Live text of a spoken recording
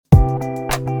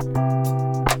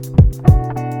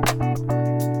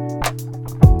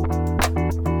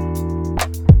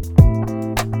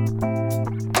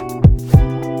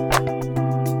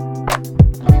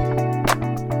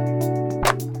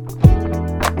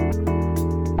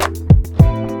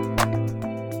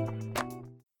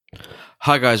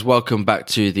Hi guys, welcome back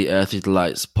to the Earthly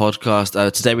Delights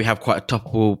podcast. Today we have quite a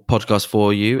topical podcast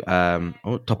for you.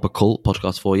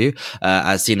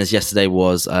 As seen as yesterday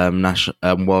was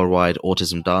National Worldwide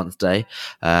Autism Dance Day.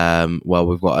 Well,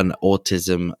 we've got an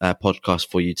autism podcast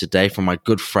for you today from my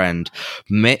good friend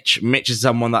Mitch. Mitch is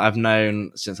someone that I've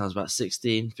known since I was about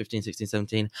 15, 16,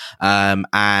 17.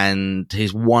 And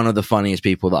he's one of the funniest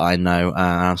people that I know.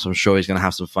 So I'm sure he's going to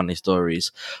have some funny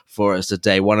stories for us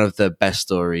today. One of the best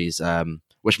stories,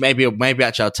 which maybe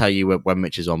actually I'll tell you when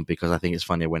Mitch is on, because I think it's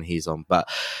funnier when he's on. But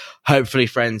hopefully,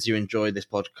 friends, you enjoyed this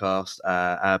podcast.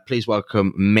 Please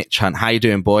welcome Mitch Hunt. How you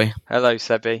doing, boy? Hello,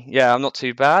 Sebby. Yeah, I'm not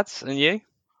too bad. And you?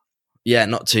 Yeah,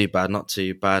 not too bad.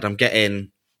 I'm getting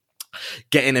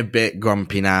a bit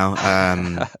grumpy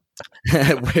now. with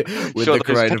sure the those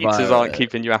coronavirus pizzas aren't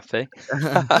keeping you happy.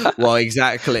 Well,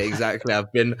 exactly.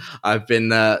 I've been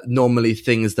normally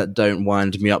things that don't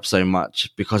wind me up so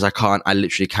much, because I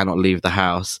literally cannot leave the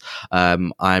house.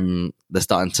 They're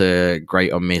starting to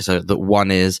grate on me. So the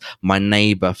one is my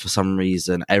neighbor, for some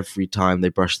reason, every time they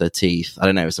brush their teeth, I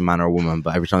don't know if it's a man or a woman,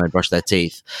 but every time they brush their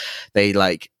teeth, they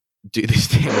like do this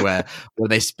thing where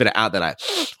they spit it out, they're like,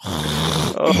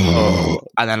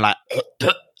 and then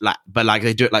but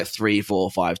they do it like 3, 4,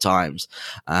 5 times.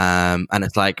 And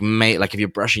it's like, mate, like if you're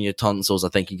brushing your tonsils, I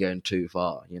think you're going too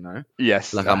far, you know?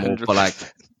 Yes. Like 100%. I'm all for like,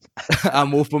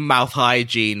 I'm all for mouth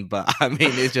hygiene, but I mean,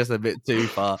 it's just a bit too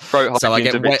far. Throat so I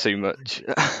get a bit too much.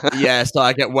 Yeah, so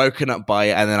I get woken up by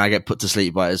it, and then I get put to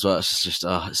sleep by it as well. It's just,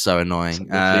 it's so annoying.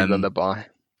 Lullaby.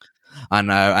 I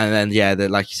know, and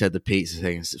then like you said, the pizza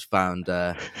things found.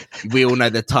 We all know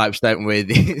the types, don't we?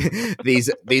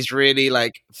 These really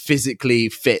like physically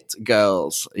fit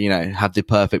girls, you know, have the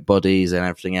perfect bodies and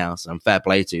everything else, and fair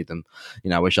play to them.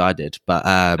 You know, I wish I did, but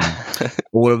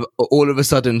all of a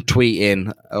sudden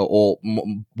tweeting, or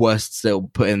worse still,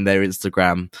 putting their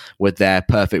Instagram with their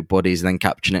perfect bodies and then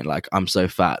caption it like, "I'm so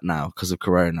fat now because of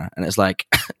Corona," and it's like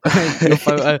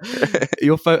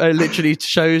your photo literally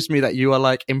shows me that you are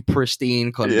like in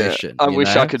pristine condition. Yeah, I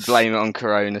wish I could blame it on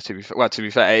Corona. To be fair,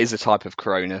 it is a type of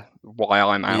Corona. Why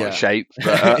I'm out of shape.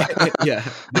 But, yeah,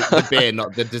 the beer,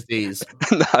 not the disease.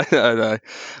 No,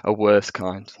 a worse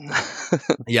kind.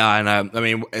 Yeah, I know. I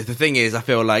mean, the thing is, I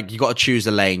feel like you got to choose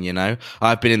a lane. You know,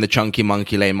 I've been in the chunky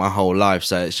monkey lane my whole life,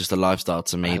 so it's just a lifestyle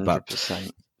to me.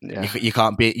 100%, but you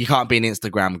can't be an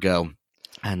Instagram girl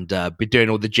and be doing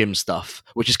all the gym stuff,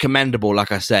 which is commendable,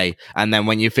 like I say. And then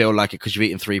when you feel like it because you've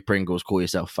eaten 3 Pringles, call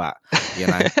yourself fat, you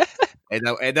know?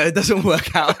 It doesn't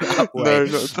work out that way. No,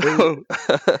 not at all.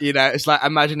 You know, it's like,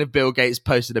 imagine if Bill Gates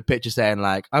posted a picture saying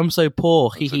like, "I'm so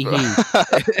poor, he he he."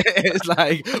 It's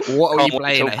like, what are you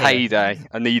playing at payday? Here?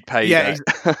 I need payday. Yeah,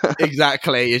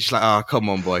 exactly. It's just like, oh, come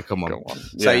on, boy, come on.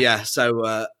 Yeah.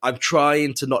 So I'm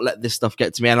trying to not let this stuff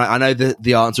get to me, and I know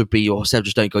the answer would be, Seb,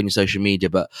 just don't go on your social media,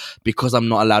 but because I'm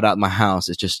not allowed out of my house,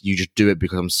 it's just, you just do it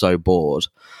because I'm so bored.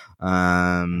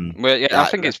 I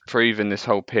think it's proven this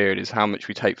whole period is how much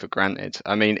we take for granted.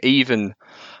 I mean, even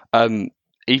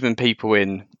people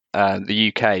in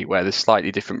the UK, where there's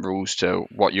slightly different rules to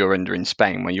what you're under in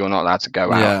Spain, where you're not allowed to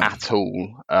go out at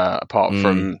all, apart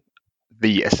from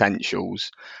the essentials,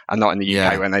 and not in the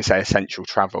UK when they say essential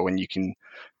travel and you can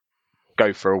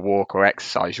go for a walk or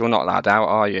exercise. You're not allowed out,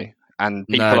 are you? And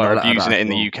people are abusing it in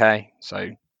the UK.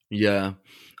 So yeah.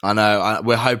 I know.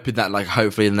 We're hoping that, like,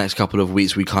 hopefully in the next couple of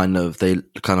weeks, they kind of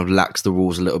lax the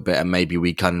rules a little bit, and maybe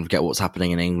we kind of get what's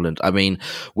happening in England. I mean,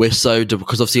 we're so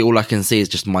because obviously all I can see is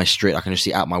just my street. I can just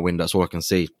see out my window. That's all I can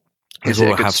see. It's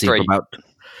all I have seen for about.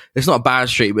 It's not a bad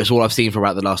street, but it's all I've seen for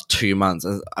about the last 2 months.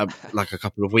 Like a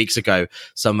couple of weeks ago,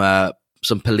 some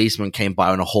policemen came by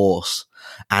on a horse.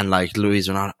 And like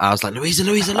Louisa, and I was like, Louisa,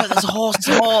 look, there's a horse,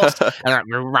 and I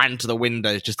ran to the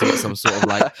windows just to get some sort of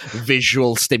like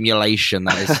visual stimulation.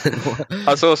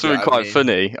 I saw something quite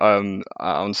funny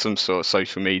on some sort of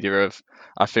social media of,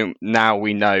 I think now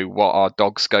we know what our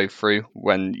dogs go through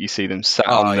when you see them sat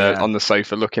on the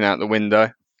sofa looking out the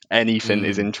window. Anything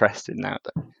is interesting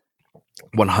nowadays.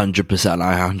 100%.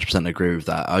 I 100% agree with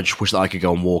that. I just wish that I could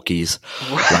go on walkies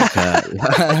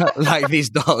like these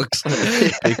dogs,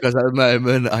 because at the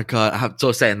moment I can't.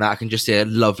 Sort of saying that, I can just see a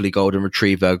lovely golden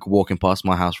retriever walking past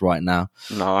my house right now.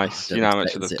 Nice. You know how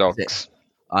much of the dogs.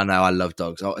 I know, I love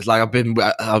dogs. It's like I've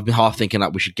been half thinking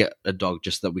like we should get a dog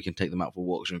just so that we can take them out for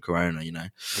walks during Corona, you know.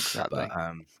 Exactly.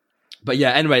 But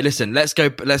yeah. Anyway, listen. Let's go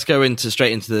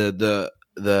straight into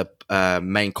the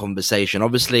main conversation.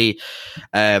 Obviously,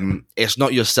 it's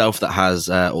not yourself that has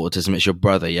autism; it's your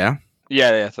brother. Yeah.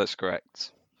 Yeah, that's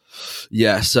correct.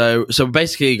 Yeah, so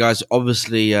basically, guys,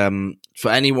 obviously, for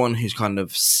anyone who's kind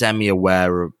of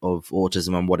semi-aware of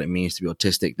autism and what it means to be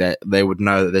autistic, they would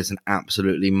know that there's an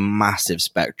absolutely massive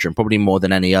spectrum, probably more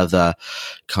than any other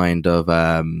kind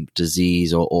of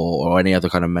disease or any other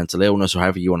kind of mental illness, or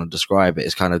however you want to describe it.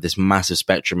 It's kind of this massive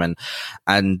spectrum,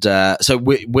 and so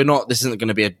we're not. This isn't going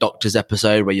to be a doctor's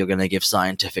episode where you're going to give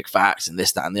scientific facts and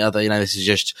this, that, and the other. You know, this is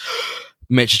just.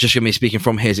 Mitch is just going to be speaking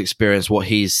from his experience, what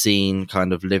he's seen,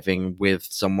 kind of living with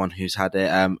someone who's had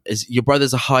it. Is your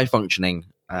brother's a high functioning?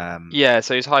 Yeah,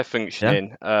 so he's high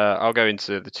functioning. Yeah? I'll go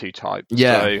into the two types.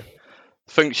 Yeah. So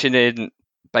functioning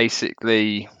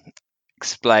basically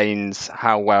explains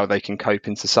how well they can cope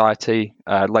in society.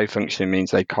 Low functioning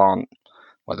means they can't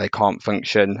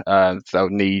function. They'll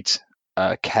need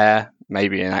care,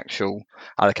 maybe an actual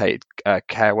allocated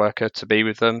care worker to be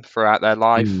with them throughout their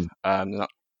life. Not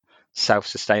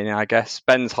self-sustaining, I guess.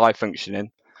 Ben's high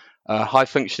functioning. High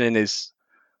functioning is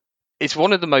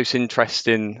one of the most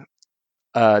interesting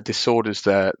disorders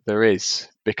there is,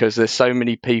 because there's so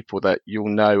many people that you'll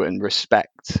know and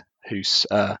respect who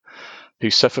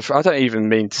suffer from. I don't even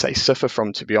mean to say suffer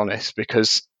from, to be honest,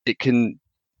 because it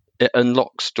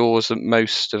unlocks doors that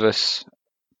most of us,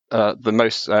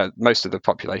 most of the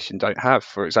population don't have.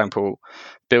 For example,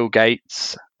 Bill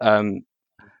Gates.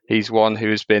 He's one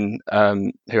who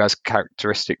has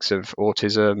characteristics of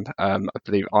autism. I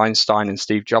believe Einstein and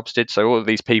Steve Jobs did. So all of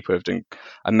these people have done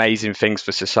amazing things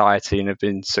for society and have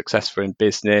been successful in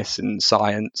business and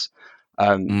science.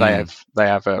 They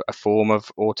have a form of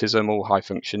autism, all high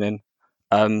functioning.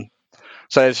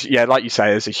 So like you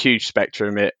say, there's a huge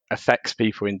spectrum. It affects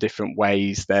people in different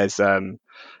ways. There's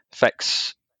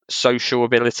affects social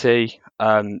ability,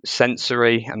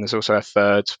 sensory, and there's also a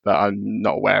third, but I'm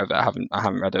not aware of it. I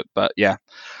haven't read it, but yeah,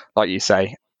 like you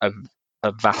say, a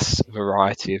vast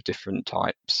variety of different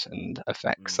types and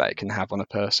effects that it can have on a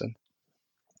person.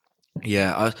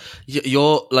 Yeah,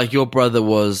 your brother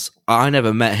was. I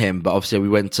never met him, but obviously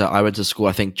I went to school.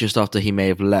 I think just after he may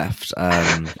have left.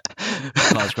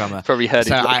 Grammar. Probably heard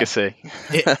his legacy.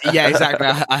 Yeah, exactly.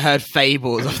 I heard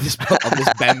fables of this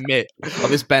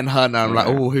Ben Hunt. I'm like,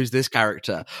 oh, who's this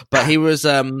character? But he was.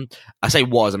 I say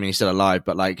was. I mean, he's still alive,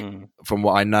 but from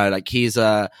what I know, he's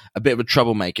a bit of a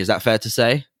troublemaker. Is that fair to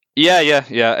say? Yeah,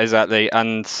 exactly.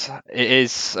 And it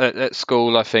is at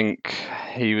school. I think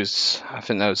that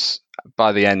was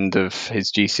by the end of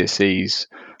his GCSEs.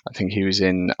 I think he was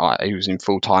in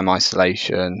full-time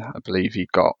isolation. I believe he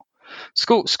got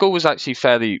school was actually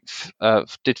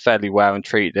did fairly well and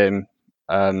treated him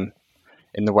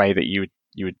in the way that you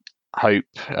would hope.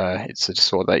 It's a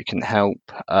disorder that you can help.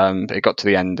 But it got to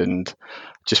the end, and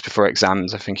just before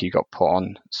exams, I think he got put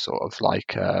on sort of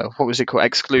what was it called?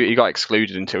 He got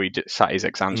excluded until he sat his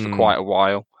exams for quite a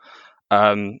while.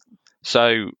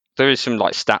 So there is some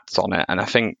stats on it, and I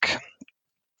think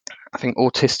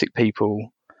autistic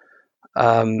people.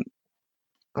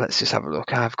 Let's just have a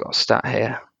look. I've got a stat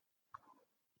here.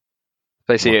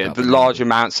 Basically, the large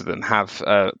amounts of them have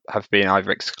been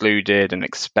either excluded and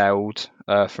expelled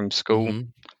from school,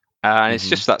 and it's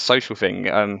just that social thing.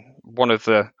 One of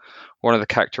the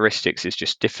characteristics is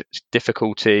just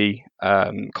difficulty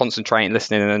concentrating,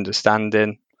 listening, and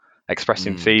understanding,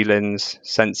 expressing feelings,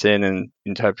 sensing and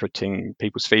interpreting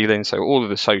people's feelings. So all of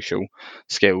the social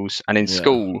skills, and in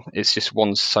school, it's just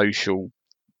one social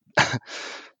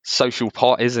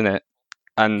part, isn't it?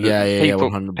 And people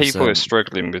who are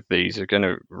struggling with these are going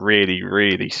to really,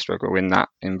 really struggle in that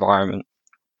environment.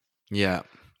 Yeah.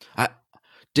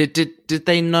 Did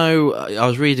they know? I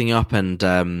was reading up, and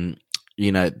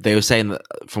they were saying that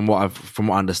from what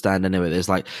I understand anyway,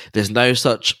 there's no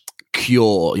such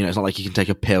cure. It's not like you can take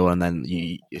a pill and then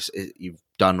you've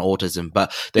done autism.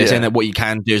 But they're saying that what you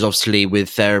can do is obviously with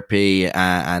therapy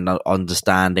and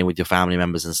understanding with your family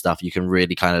members and stuff, you can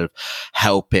really kind of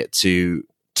help it to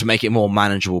make it more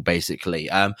manageable, basically.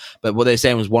 But what they're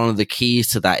saying was one of the keys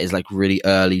to that is really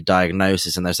early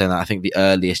diagnosis, and they're saying that I think the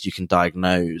earliest you can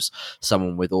diagnose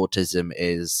someone with autism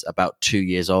is about 2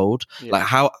 years old.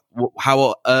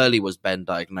 How early was Ben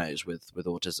diagnosed with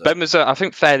autism? Ben was I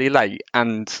think fairly late,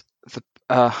 and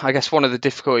I guess one of the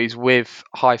difficulties with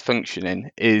high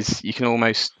functioning is you can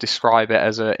almost describe it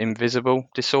as an invisible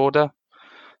disorder.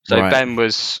 So Ben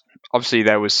was obviously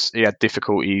he had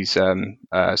difficulties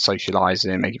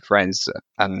socializing, making friends,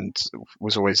 and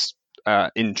was always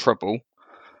in trouble.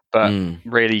 But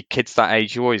really, kids that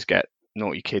age, you always get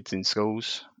naughty kids in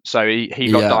schools. So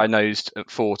he got diagnosed at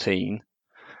 14,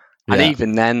 and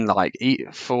even then,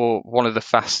 for one of the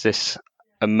fastest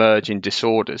emerging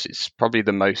disorders, it's probably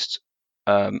the most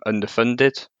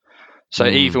underfunded. So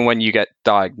even when you get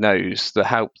diagnosed, the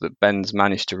help that Ben's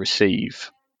managed to receive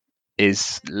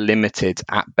is limited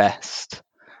at best.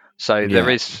 So there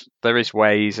is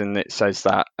ways, and it says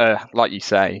that, like you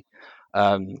say,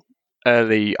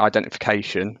 early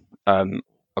identification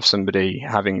of somebody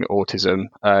having autism,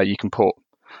 you can put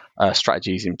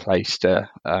strategies in place to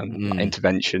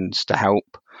interventions to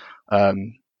help, but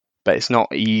it's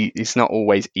not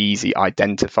always easy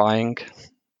identifying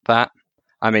that.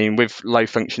 I mean, with low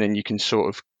functioning, you can sort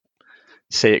of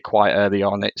see it quite early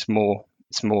on. It's more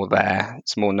there.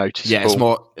 It's more noticeable. Yeah,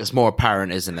 it's more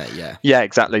apparent, isn't it? Yeah. Yeah,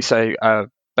 exactly. So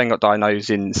Ben got diagnosed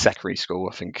in secondary school.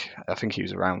 I think he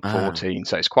was around 14,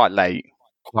 so it's quite late.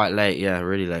 Quite late, yeah,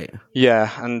 really late. Yeah,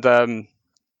 and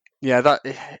that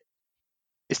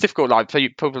it's difficult. Like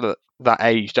people at that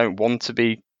age don't want to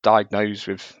be diagnosed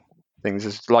with things.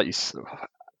 It's like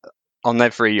on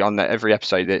every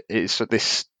episode, it's this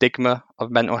stigma of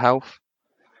mental health.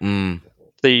 Ben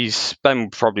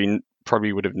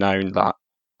probably would have known that.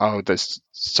 Oh, there's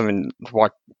something.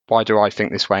 Why do I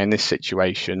think this way in this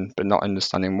situation, but not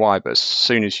understanding why? But as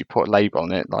soon as you put a label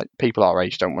on it, like people our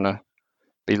age don't want to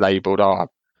be labelled. Oh,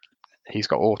 he's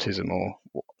got autism or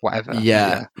whatever.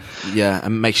 Yeah,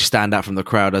 and makes you stand out from the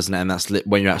crowd, doesn't it? And that's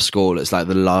when you're at school. It's like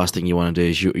the last thing you want to do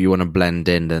is you want to blend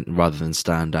in rather than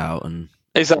stand out. And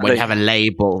exactly. When you have a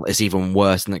label, it's even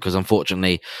worse, isn't it? Because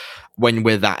unfortunately, when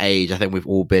we're that age, I think we've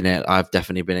all been it. I've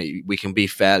definitely been it. We can be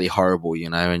fairly horrible,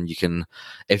 and you can,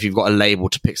 if you've got a label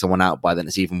to pick someone out by, then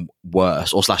it's even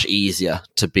worse or / easier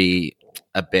to be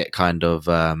a bit kind of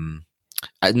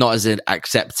not as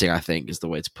accepting, I think, is the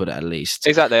way to put it, at least.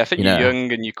 Exactly. I think you're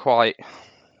young and you're quite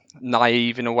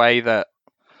naive in a way that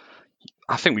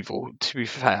I think we've all, to be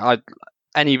fair,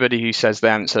 anybody who says they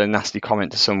haven't said a nasty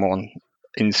comment to someone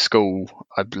in school,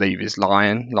 I believe, is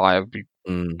lying. I'd be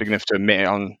big enough to admit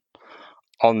it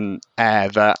on air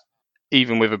that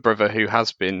even with a brother who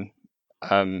has been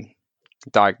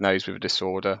diagnosed with a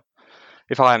disorder,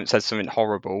 if I haven't said something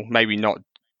horrible, maybe not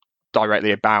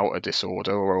directly about a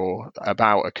disorder or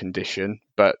about a condition,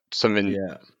 but something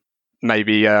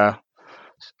maybe a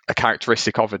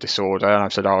characteristic of a disorder, and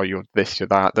I've said, oh, you're this, you're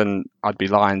that, then I'd be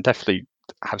lying. Definitely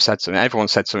have said something. Everyone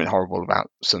said something horrible about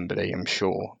somebody, I'm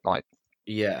sure.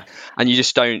 And you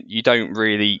just don't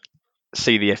really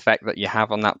see the effect that you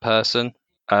have on that person.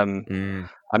 I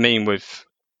mean, with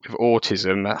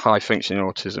autism, high functioning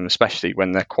autism, especially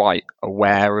when they're quite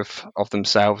aware of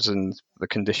themselves and the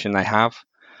condition they have.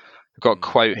 I've got a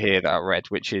quote here that I read,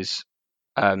 which is,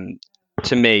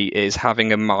 to me, is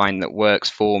having a mind that works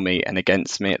for me and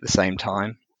against me at the same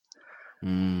time.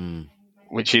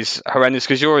 Which is horrendous,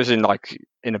 because you're always in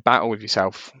a battle with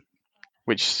yourself,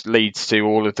 which leads to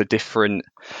all of the different,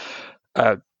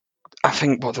 I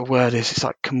think what the word is, it's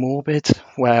like comorbid,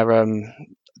 where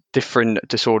different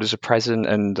disorders are present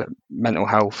and mental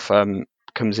health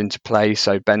comes into play.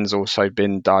 So Ben's also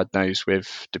been diagnosed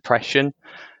with depression,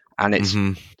 and it's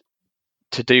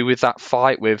to do with that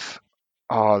fight with,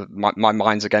 my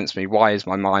mind's against me. Why is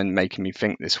my mind making me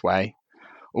think this way?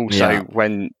 Also,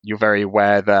 when you're very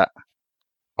aware that,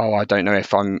 I don't know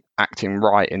if I'm acting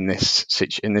right in this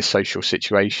social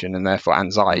situation, and therefore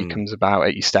anxiety comes about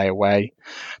it. You stay away.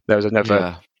 There was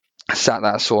another stat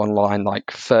that I saw online, like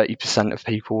 30% of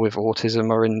people with autism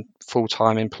are in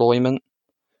full-time employment.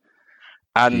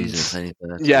 And Jesus,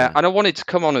 and I wanted to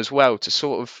come on as well to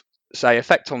sort of say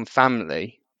effect on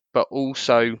family, but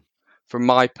also from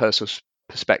my personal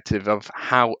perspective of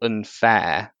how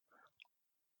unfair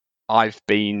I've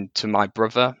been to my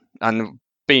brother, and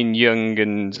being young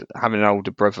and having an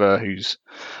older brother who's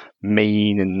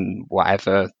mean and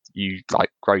whatever, you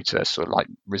grow to sort of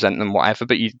resent them, whatever.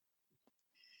 But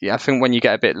I think when you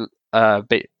get a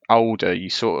bit older, you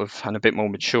sort of, and a bit more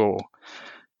mature,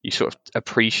 you sort of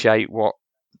appreciate what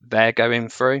they're going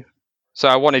through. So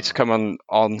I wanted to come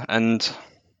on and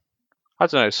I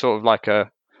don't know, sort of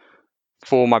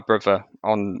for my brother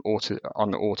on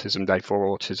Autism Day,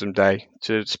 for Autism Day,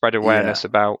 to spread awareness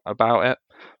about it,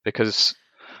 because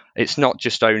it's not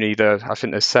just only I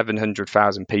think there's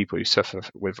 700,000 people who suffer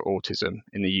with autism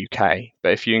in the UK,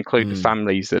 but if you include the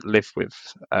families that live with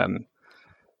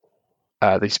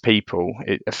these people,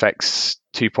 it affects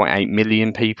 2.8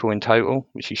 million people in total,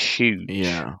 which is huge.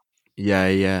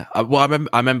 Yeah. Well,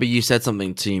 I remember you said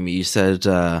something to me. You said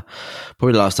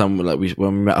probably the last time when we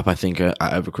met up, I think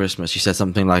over Christmas, you said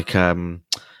something like the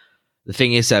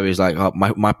thing is, Sarah, is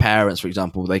my parents, for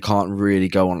example, we can't really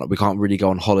go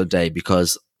on holiday,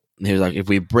 because he was like, if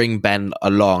we bring Ben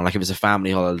along, if it's a family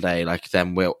holiday,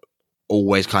 then we're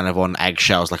always kind of on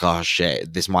eggshells, oh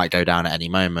shit, this might go down at any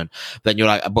moment. But then you're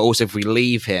but also if we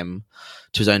leave him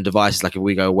to his own devices. Like if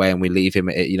we go away and we leave him,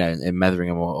 you know, in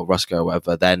Metheringham or Rusco or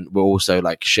whatever, then we're also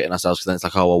like shitting ourselves because then it's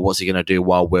like, oh well, what's he gonna do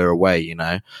while we're away, you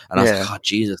know? And I was like, oh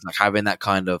Jesus, like having that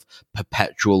kind of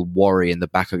perpetual worry in the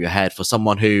back of your head for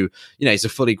someone who, you know, he's a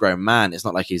fully grown man. It's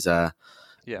not like he's a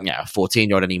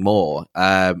 14-year-old anymore.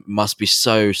 Must be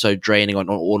so draining on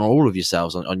all of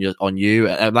yourselves, on you.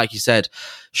 And like you said,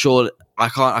 sure, I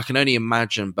can only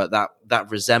imagine, but that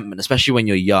resentment, especially when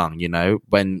you're young, you know,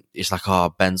 when it's like,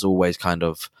 oh, Ben's always kind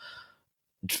of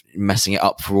messing it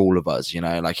up for all of us, you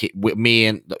know, like me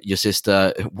and your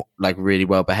sister, like really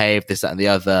well behaved, this, that, and the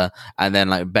other, and then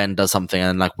like Ben does something,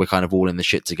 and like we're kind of all in the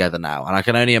shit together now. And I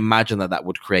can only imagine that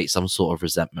would create some sort of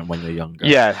resentment when you're younger.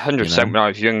 Yeah, 100%. When I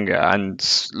was younger, and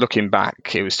looking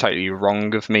back, it was totally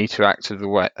wrong of me to act in the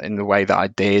way that I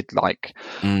did. Like,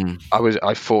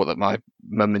 I thought that my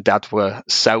mum and dad were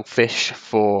selfish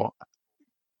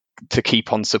to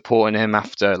keep on supporting him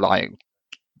after like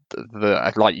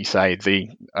like you say,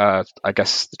 I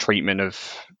guess the treatment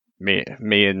of me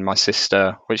and my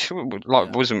sister, which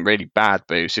wasn't really bad,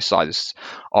 but it was just like this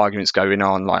arguments going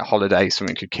on, like holidays,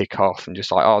 something could kick off, and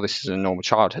just like, oh, this is a normal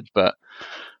childhood. But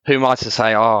who am I to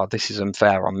say, oh, this is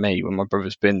unfair on me when my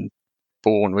brother's been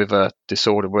born with a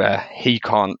disorder where he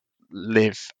can't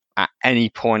live at any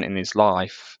point in his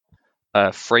life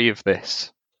free of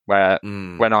this? Where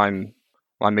when I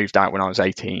moved out when I was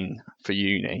 18 for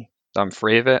uni, I'm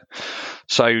free of it.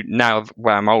 So now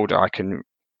where I'm older,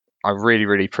 I really,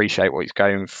 really appreciate what he's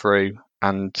going through,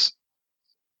 and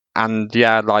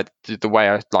yeah, like the way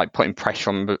I like putting pressure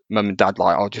on mum and dad,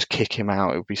 like I'll just kick him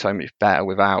out. It would be so much better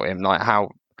without him. Like how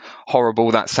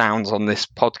horrible that sounds on this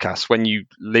podcast when you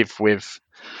live with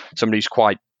somebody who's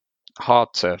quite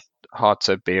hard to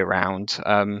be around.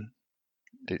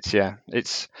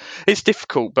 It's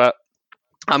difficult, but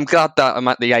I'm glad that I'm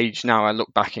at the age now. I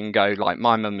look back and go, like,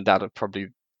 my mum and dad are probably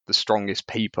the strongest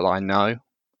people I know.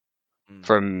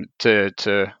 From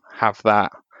to have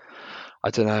that, I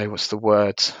don't know what's the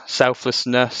word,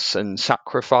 selflessness and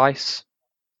sacrifice.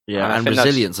 Yeah, and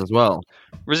resilience as well.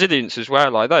 Resilience as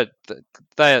well. Like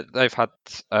they've had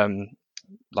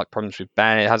like problems with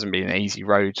Ben. It hasn't been an easy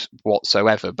road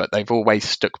whatsoever, but they've always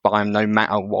stuck by him no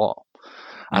matter what,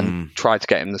 and tried to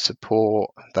get him the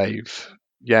support.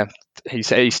 He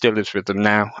still lives with them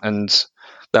now, and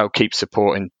they'll keep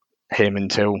supporting him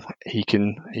until he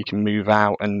can move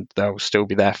out, and they'll still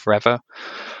be there forever.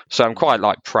 So I'm quite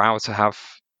like proud to have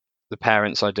the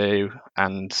parents I do,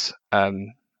 and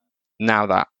now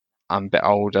that I'm a bit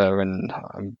older and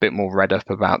I'm a bit more read up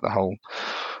about the whole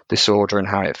disorder and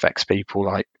how it affects people,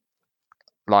 like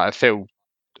I feel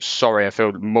sorry. I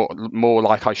feel more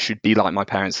like I should be like my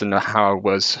parents than how I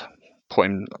was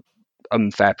putting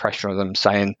unfair pressure on them,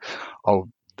 saying, "Oh,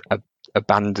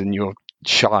 abandon your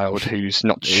child who's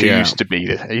not choose to be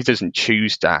this." He doesn't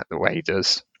choose that the way he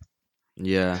does.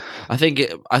 Yeah, I think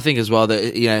as well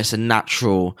that, you know, it's a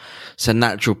natural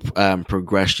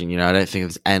progression. You know, I don't think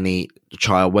there's any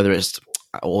child, whether it's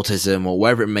autism or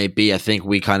whatever it may be, I think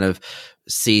we kind of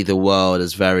see the world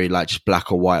as very like just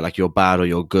black or white, like you're bad or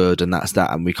you're good, and that's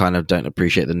that, and we kind of don't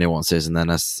appreciate the nuances. And then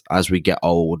as we get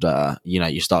older, you know,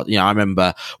 you start, you know, I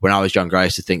remember when I was younger, I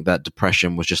used to think that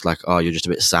depression was just like, oh, you're just a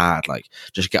bit sad, like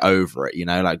just get over it, you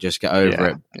know, like just get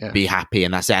over it, be happy,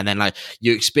 and that's it. And then like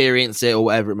you experience it or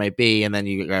whatever it may be, and then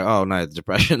you go, oh no, the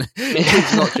depression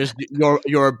it's not just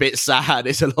you're a bit sad,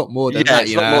 it's a lot more than that.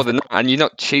 It's a lot more than that, and you're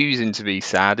not choosing to be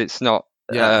sad. It's not.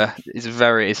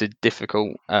 It's a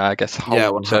difficult, I guess,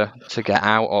 hole to get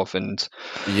out of, and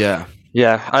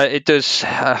it does.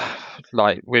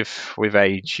 Like with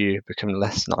age, you become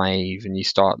less naive, and you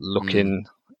start looking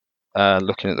at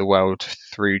the world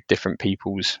through different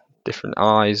people's different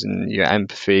eyes, and your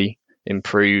empathy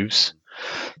improves.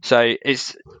 So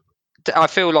I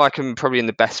feel like I'm probably in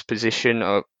the best position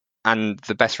and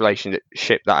the best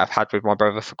relationship that I've had with my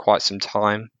brother for quite some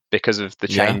time because of the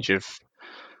change of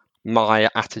my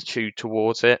attitude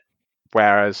towards it,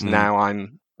 whereas now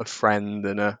I'm a friend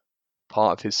and a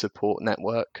part of his support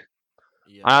network.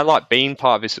 I like being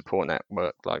part of his support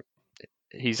network. Like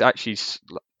he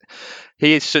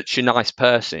is such a nice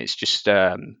person. It's just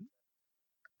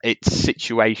it's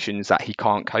situations that he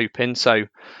can't cope in. So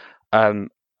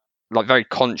like very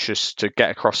conscious to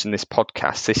get across in this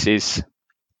podcast. This is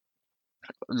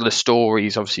the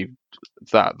stories obviously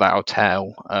that I'll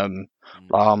tell.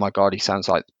 Oh my God, he sounds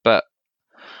like, but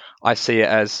I see it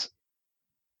as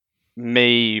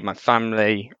me, my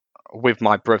family, with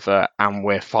my brother, and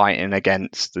we're fighting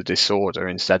against the disorder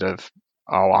instead of,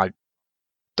 oh, I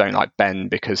don't like Ben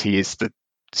because he is the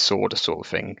disorder sort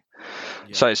of thing.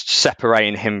 So it's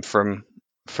separating him from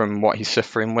what he's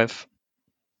suffering with.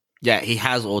 Yeah, he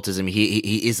has autism.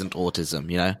 He isn't autism,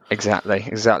 you know? Exactly.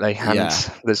 And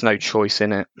there's no choice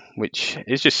in it, which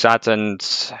is just sad. And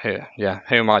who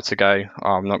am I to go,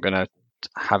 I'm not going to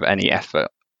have any effort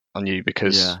on you,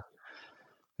 because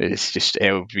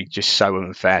it would be just so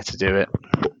unfair to do it.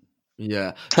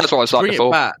 Yeah. That's what I was like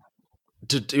before.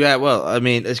 Well, I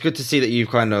mean, it's good to see that you've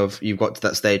got to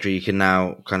that stage where you can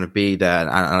now kind of be there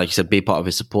and like you said, be part of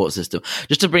his support system.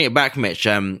 Just to bring it back, Mitch,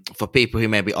 for people who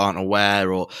maybe aren't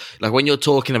aware, or like when you're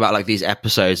talking about like these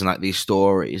episodes and like these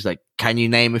stories, like can you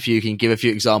name a few? Can you give a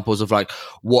few examples of like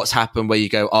what's happened where you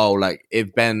go, oh, like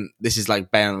if Ben, this is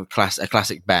like Ben, a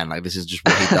classic Ben, like this is just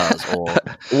what he does, or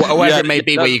whatever it may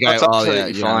be, where you go, oh yeah,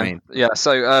 you know what I mean? Yeah.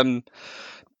 So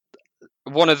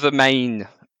one of the main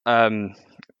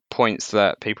points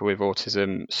that people with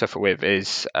autism suffer with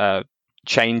is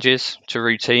changes to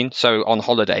routine. So on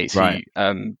holidays, Right.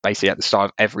 he basically at the start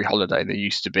of every holiday there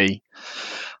used to be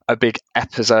a big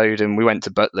episode, and we went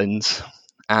to Butlins,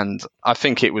 and I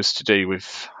think it was to do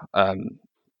with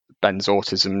Ben's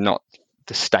autism, not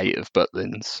the state of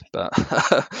Butlins, but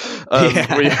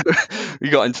we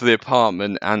got into the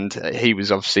apartment, and he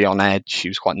was obviously on edge. He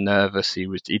was quite nervous. He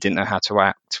didn't know how to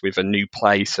act with a new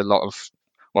place.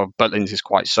 Butlins is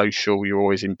quite social. You're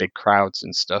always in big crowds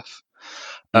and stuff.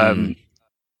 I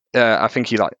think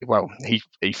he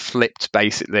flipped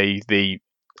basically the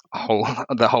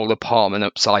whole apartment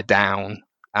upside down.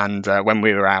 And when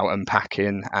we were out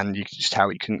unpacking, and you could just tell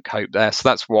he couldn't cope there. So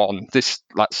that's one.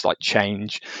 That's like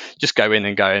change. Just go in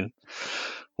and going,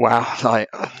 wow,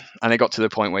 and it got to the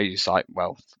point where you're just like,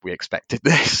 well, we expected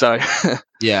this. So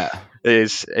yeah,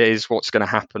 is what's going to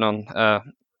happen on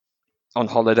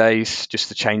holidays. Just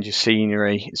the change of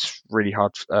scenery. It's really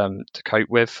hard to cope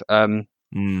with. The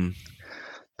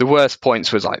worst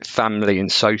points was like family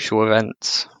and social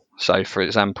events. So, for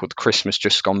example, the Christmas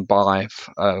just gone by,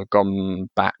 I've gone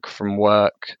back from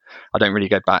work. I don't really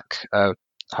go back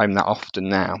home that often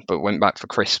now, but went back for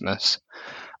Christmas.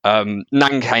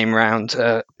 Nan came round.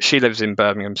 She lives in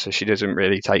Birmingham, so she doesn't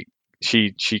really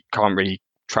she can't really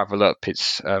travel up.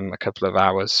 It's a couple of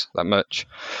hours, that much.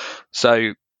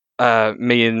 So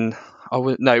it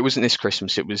wasn't this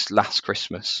Christmas. It was last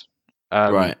Christmas.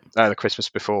 right. The Christmas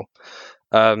before.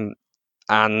 And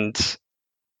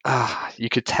you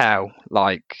could tell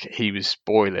like he was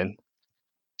boiling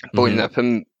up,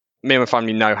 and me and my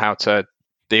family know how to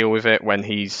deal with it. When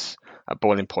he's at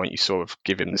boiling point, you sort of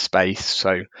give him the space.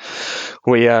 So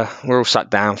we're all sat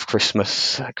down for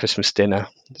Christmas dinner.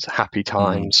 It's happy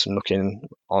times, and looking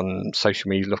on social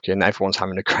media, everyone's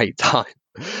having a great time.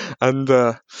 And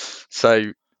so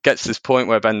gets to this point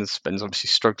where Ben's obviously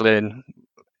struggling.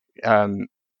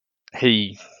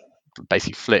 He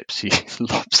basically flips. He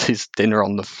lobs his dinner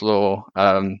on the floor.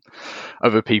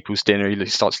 Other people's dinner, he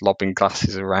starts lobbing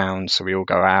glasses around, so we all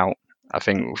go out. I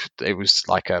think it was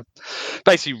like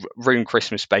basically ruined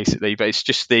Christmas, basically. But it's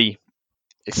just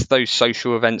it's those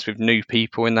social events with new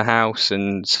people in the house,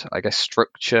 and I guess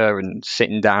structure and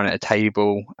sitting down at a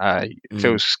table. It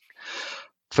feels,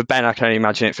 for Ben, I can only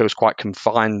imagine it feels quite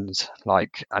confined,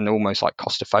 and almost like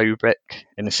claustrophobic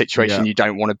in a situation you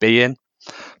don't want to be in.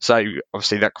 So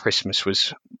obviously that Christmas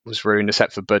was ruined,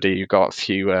 except for Buddy, who got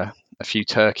a few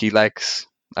turkey legs.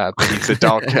 Buddy's the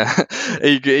dog.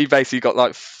 He basically got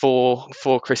like four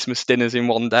Christmas dinners in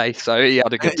one day, so he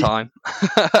had a good time.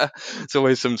 It's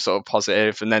always some sort of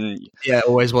positive, and then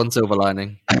always one silver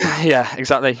lining. Yeah,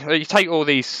 exactly. Well, you take all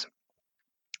these,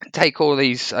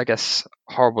 I guess,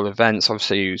 horrible events.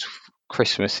 Obviously,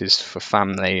 Christmas is for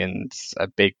family, and a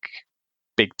big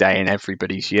day in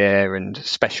everybody's year, and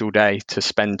special day to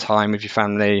spend time with your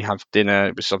family, have dinner.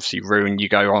 It was obviously ruined. You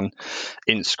go on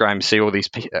Instagram, see all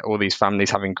these families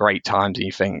having great times, and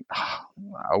you think,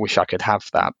 I wish I could have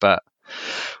that. But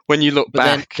when you look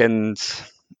back, and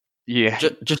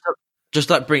just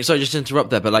like just to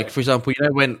interrupt there, but like for example, you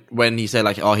know when you say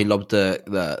like, oh, he lobbed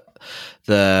the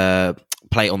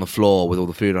plate on the floor with all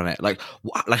the food on it, like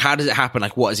how does it happen?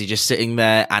 Like, what is he just sitting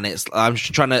there? And I'm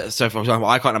just trying to. So for example,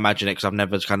 I can't imagine it because I've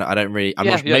never I don't really. I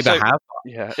have.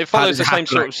 Yeah, it follows the same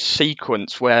sort of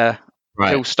sequence where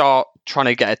he'll start trying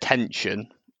to get attention.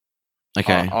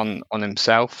 Okay. On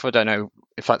himself. I don't know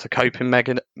if that's a coping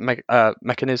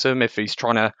mechanism. If he's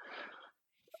trying to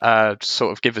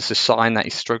sort of give us a sign that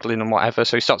he's struggling and whatever,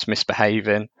 so he starts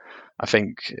misbehaving. I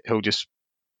think he'll just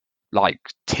like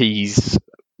tease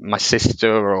my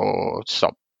sister, or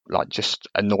stop just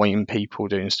annoying people,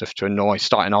 doing stuff to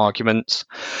starting arguments.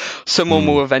 Someone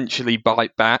will eventually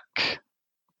bite back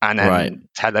and then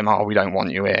tell them, oh, we don't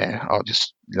want you here. I'll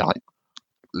just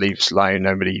leave us alone.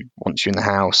 Nobody wants you in the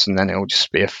house, and then it'll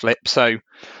just be a flip. So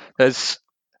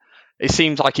it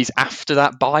seems like he's after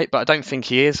that bite, but I don't think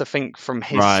he is. I think from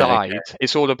his side,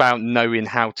 it's all about knowing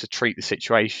how to treat the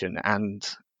situation, and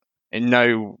in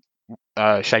no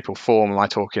shape or form am I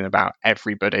talking about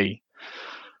everybody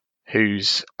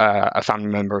who's a family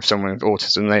member of someone with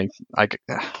autism. I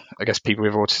guess people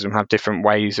with autism have different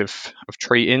ways of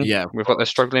treating with what they're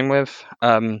struggling with.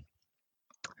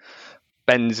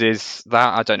 Ben's is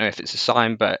that. I don't know if it's a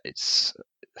sign, but it's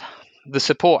the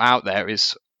support out there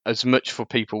is as much for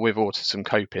people with autism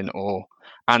coping,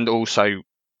 and also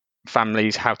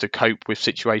families how to cope with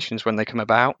situations when they come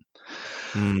about.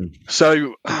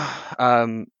 So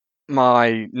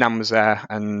my nan was there,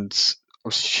 and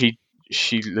she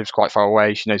lives quite far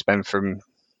away. She knows Ben from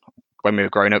when we were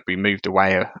growing up. We moved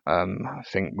away. I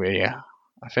think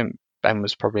Ben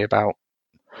was probably about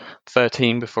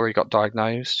 13 before he got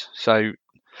diagnosed. So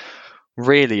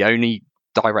really only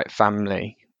direct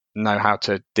family know how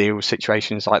to deal with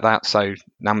situations like that. So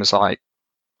nan was like,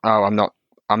 oh, I'm not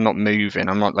moving,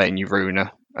 I'm not letting you ruin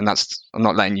her, and I'm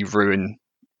not letting you ruin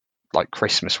like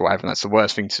Christmas or whatever, and that's the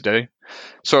worst thing to do.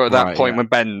 So at that point,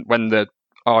 when the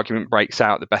argument breaks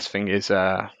out, the best thing is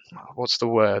what's the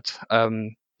word,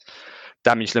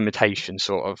 damage limitation,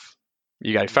 sort of.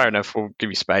 You go, fair enough, we'll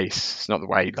give you space, it's not the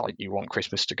way like you want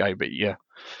Christmas to go, but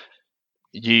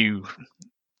you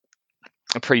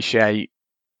appreciate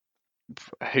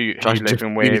who you're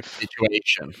living with.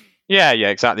 Situation. Yeah,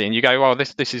 exactly. And you go, well,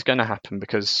 this is going to happen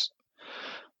because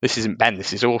this isn't Ben,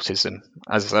 this is autism.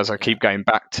 As I keep going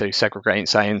back to segregating,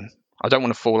 saying I don't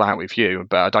want to fall out with you,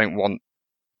 but I don't want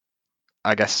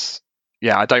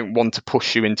to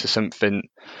push you into something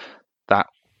that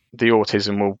the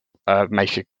autism will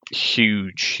make a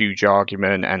huge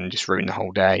argument and just ruin the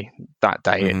whole day. That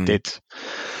day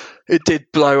it did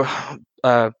blow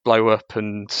up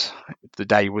and the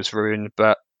day was ruined,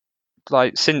 but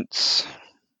like since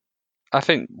I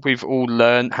think we've all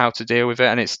learned how to deal with it,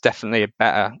 and it's definitely a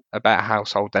better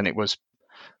household than it was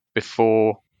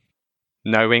before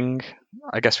knowing.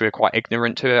 I guess we were quite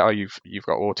ignorant to it. Oh, you've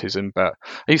got autism, but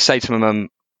I used to say to my mum,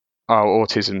 "Oh,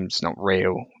 autism's not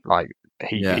real. Like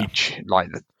like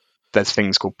there's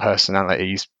things called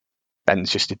personalities.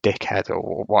 Ben's just a dickhead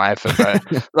or whatever."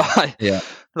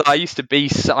 But I used to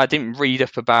be. I didn't read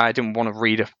up about it. I didn't want to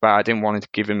read up about it. I didn't want to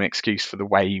give him an excuse for the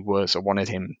way he was. I wanted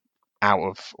him out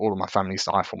of all of my family's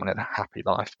life. I wanted a happy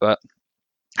life. But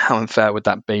how unfair would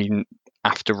that be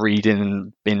after reading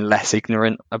and being less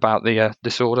ignorant about the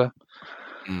disorder?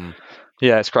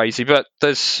 Yeah, it's crazy. But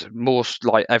there's more.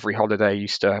 Like every holiday,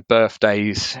 Easter,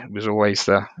 birthdays, it was always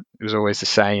the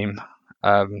same.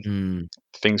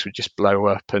 Things would just blow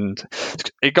up, and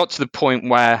it got to the point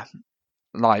where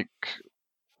like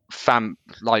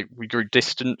we grew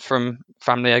distant from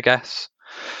family, I guess.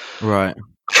 Right.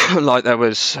 Like there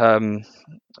was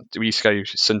we used to go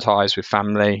St. Ives with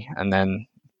family, and then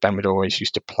Ben would always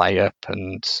used to play up,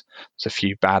 and there's a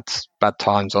few bad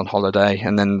times on holiday,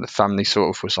 and then the family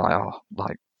sort of was like, oh,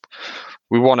 like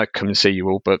we want to come and see you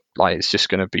all, but like it's just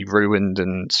going to be ruined,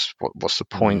 and what's the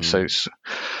point? So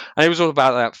and it was all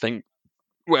about that thing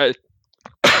where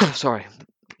sorry, I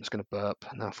was going to burp,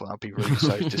 and I thought that'd be rude,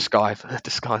 so disguise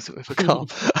it with a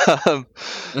cough.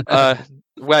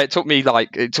 Where it took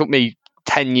me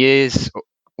 10 years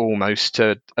almost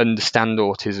to understand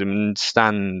autism,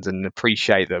 understand and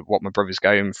appreciate that what my brother's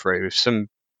going through.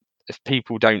 If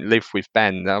people don't live with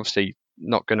Ben, they're obviously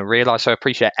not going to realise. So I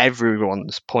appreciate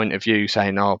everyone's point of view,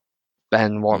 saying, "Oh,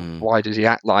 Ben, why does he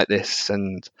act like this?"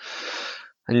 And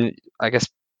I guess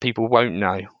people won't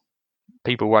know.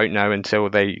 People won't know until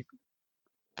they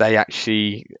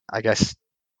actually, I guess,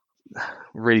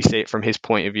 really see it from his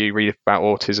point of view, read about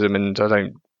autism, and I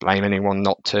don't blame anyone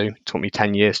not to. It took me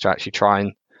 10 years to actually try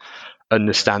and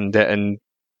understand it and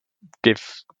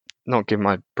not give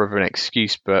my brother an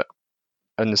excuse, but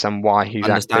understand why he's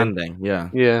understanding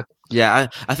acting. Yeah,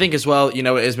 I think as well, you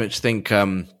know, it is Mitch, I think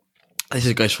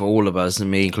this goes for all of us, and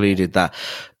me included, that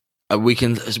we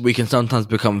can sometimes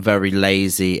become very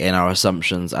lazy in our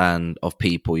assumptions and of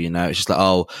people. You know, it's just like,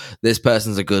 oh, this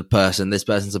person's a good person, this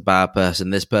person's a bad person,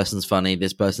 this person's funny,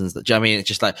 this person's. Do you know what I mean? It's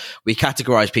just like we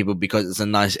categorize people because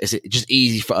it's just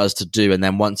easy for us to do. And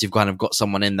then once you've kind of got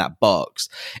someone in that box,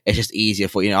 it's just easier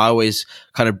for, you know. I always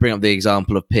kind of bring up the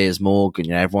example of Piers Morgan.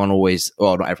 You know, everyone always,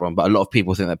 well, not everyone, but a lot of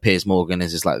people think that Piers Morgan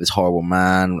is just like this horrible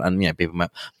man, and you know, people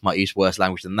might use worse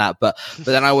language than that. But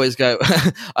then I always go,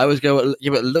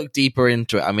 yeah, but look deeper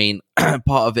into it, I mean,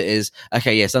 part of it is,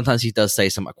 okay, yeah, sometimes he does say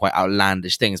some quite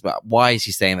outlandish things, but why is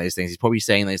he saying those things? He's probably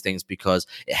saying those things because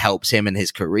it helps him in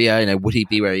his career. You know, would he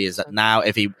be where he is now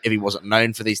if he wasn't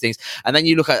known for these things? And then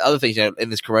you look at other things, you know,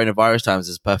 in this coronavirus times,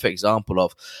 is a perfect example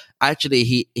of,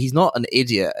 actually, he's not an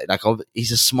idiot. Like,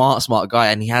 he's a smart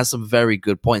guy, and he has some very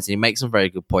good points, and he makes some very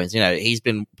good points. You know, he's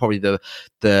been probably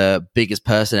the biggest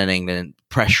person in England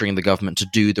pressuring the government to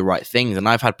do the right things. And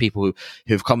I've had people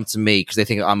who've come to me because they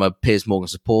think I'm a Piers Morgan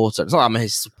supporter. It's not I'm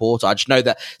his supporter. I just know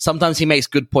that sometimes he makes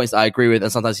good points that I agree with,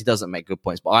 and sometimes he doesn't make good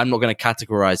points. But I'm not going to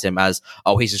categorize him as,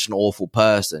 oh, he's just an awful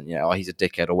person, you know, or he's a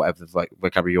dickhead, or whatever the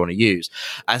vocabulary you want to use.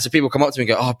 And so people come up to me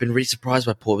and go, oh, I've been really surprised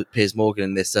by poor Piers Morgan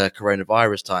in this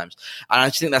coronavirus times. And I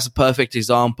just think that's a perfect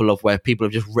example of where people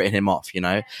have just written him off, you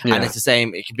know. Yeah. And it's the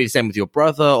same. It can be the same with your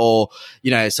brother, or,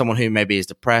 you know, someone who maybe is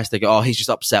depressed. They go, oh, he's just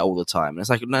upset all the time. And it's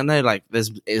like, no, like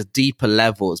there's deeper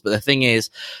levels. But the thing is,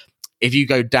 if you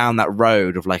go down that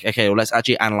road of like, okay, well, let's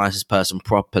actually analyze this person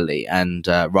properly, and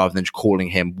rather than just calling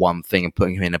him one thing and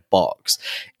putting him in a box,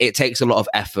 it takes a lot of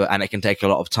effort and it can take a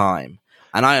lot of time.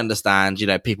 And I understand, you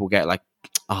know, people get like,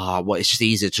 it's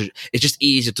just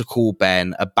easier to call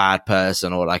Ben a bad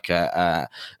person, or like an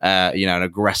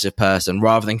aggressive person,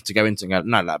 rather than to go into and go,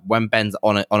 no, like when Ben's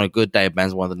on a good day,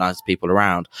 Ben's one of the nicest people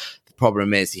around. The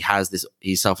problem is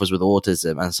he suffers with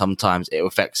autism, and sometimes it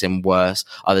affects him worse.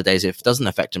 Other days it doesn't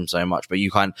affect him so much, but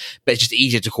it's just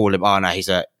easier to call him, oh no, he's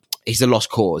a lost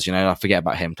cause, you know, I forget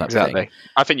about him type exactly. thing.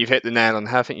 I think you've hit the nail on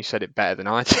the head. I think you said it better than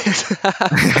I did.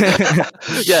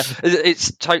 Yeah,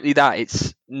 it's totally that.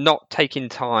 It's not taking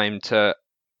time to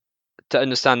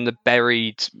understand the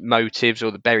buried motives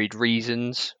or the buried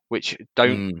reasons, which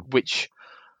I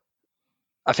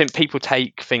think people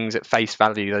take things at face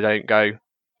value. They don't go,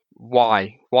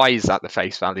 why is that the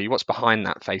face value? What's behind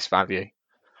that face value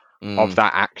of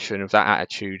that action, of that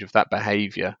attitude, of that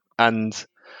behavior? And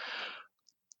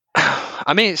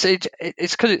I mean,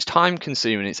 it's because it's time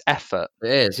consuming, it's effort. It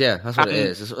is, yeah, that's what it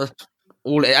is.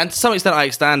 And to some extent, I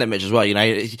understand it, Mitch, as well. You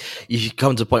know, you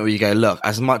come to a point where you go, look,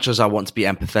 as much as I want to be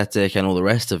empathetic and all the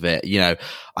rest of it, you know,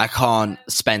 I can't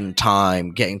spend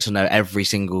time getting to know every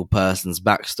single person's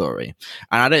backstory.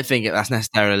 And I don't think that's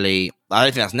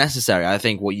necessary. I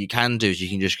think what you can do is you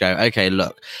can just go, okay,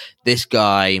 look, this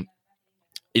guy,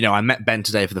 you know, I met Ben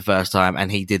today for the first time,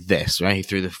 and he did this, right? He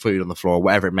threw the food on the floor,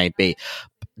 whatever it may be.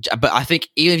 But I think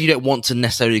even if you don't want to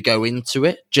necessarily go into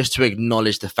it, just to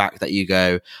acknowledge the fact that you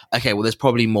go, okay, well, there's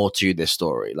probably more to this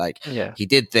story. Like, he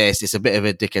did this. It's a bit of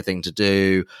a dickhead thing to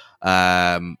do.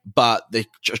 But the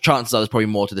chances are there's probably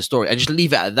more to the story. And just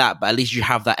leave it at that. But at least you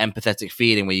have that empathetic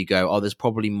feeling where you go, oh, there's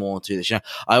probably more to this. You know,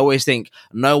 I always think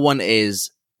no one is...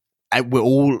 we're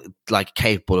all like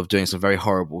capable of doing some very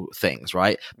horrible things,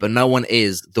 right? But no one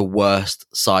is the worst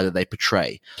side that they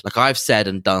portray. Like, I've said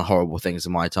and done horrible things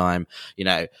in my time. You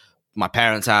know, my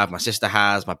parents have, my sister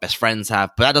has, my best friends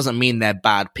have, but that doesn't mean they're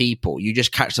bad people. You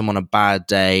just catch them on a bad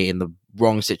day in the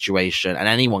wrong situation, and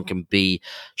anyone can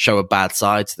show a bad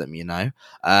side to them, you know?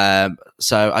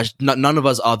 So none of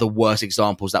us are the worst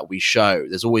examples that we show.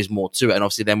 There's always more to it. And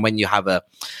obviously then when you have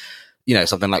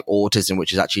something like autism,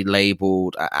 which is actually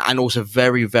labeled and also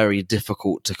very, very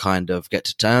difficult to kind of get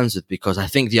to terms with, because I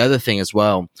think the other thing as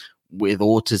well with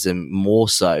autism, more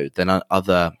so than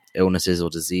other illnesses or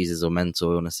diseases or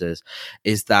mental illnesses,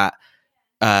 is that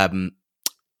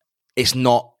it's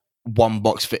not one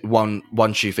box fit one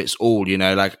shoe fits all, you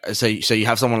know, like so you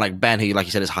have someone like Ben who, like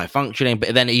you said, is high functioning,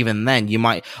 but then even then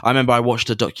I remember I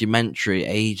watched a documentary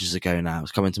ages ago now,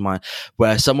 it's coming to mind,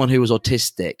 where someone who was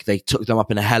autistic, they took them up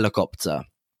in a helicopter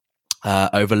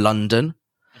over London,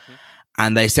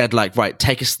 and they said, like, right,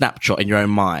 take a snapshot in your own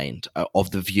mind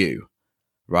of the view,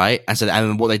 right?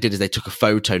 And what they did is they took a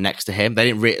photo next to him.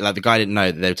 They didn't the guy didn't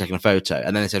know that they were taking a photo.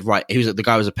 And then they said, right, the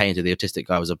guy was a painter. The autistic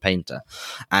guy was a painter.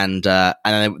 And then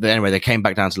anyway, they came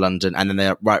back down to London, and then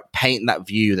they're right, paint that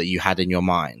view that you had in your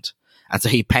mind. And so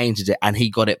he painted it, and he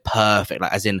got it perfect,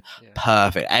 like as in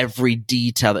perfect. Every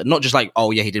detail, that not just like,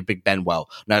 oh yeah, he did Big Ben well.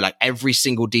 No, like every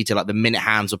single detail, like the minute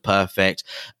hands were perfect.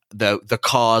 The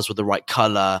cars were the right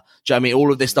color. Do you know what I mean?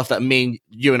 All of this stuff that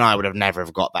you and I would have never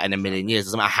have got that in a million years.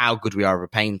 Doesn't matter how good we are of a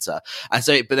painter. And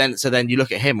so then you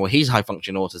look at him, well, he's high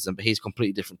functioning autism, but he's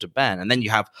completely different to Ben. And then you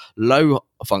have low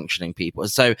functioning people.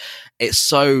 So it's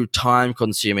so time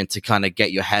consuming to kind of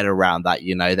get your head around that,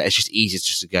 you know, that it's just easier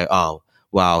just to go, oh,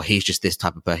 well, he's just this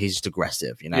type of person. He's just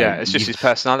aggressive, you know? Yeah, it's just his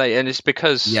personality. And it's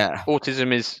because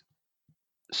autism is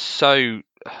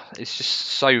it's just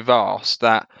so vast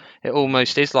that it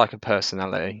almost is like a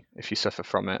personality if you suffer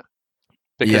from it,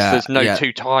 because there's no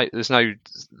two types. There's no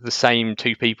the same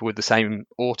two people with the same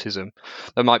autism.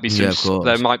 There might be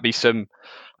some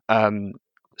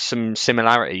some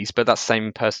similarities, but that's the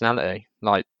same personality.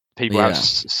 Like people have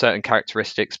certain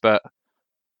characteristics, but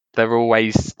they've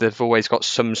always got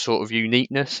some sort of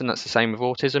uniqueness, and that's the same with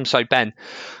autism. So Ben,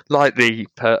 like the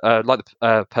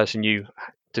person you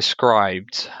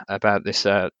described about this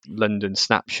London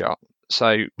snapshot.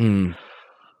 So,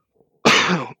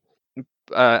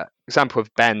 example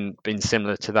of Ben being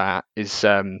similar to that is,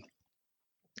 so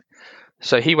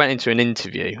he went into an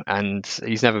interview and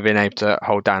he's never been able to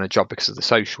hold down a job because of the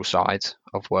social side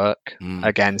of work.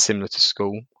 Again, similar to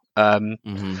school. But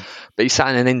he sat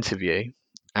in an interview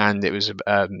and it was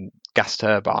gas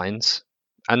turbines.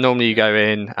 And normally you go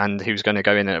in, and he was going to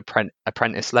go in at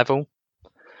apprentice level.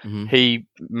 He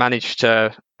managed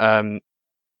to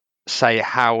say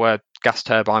how a gas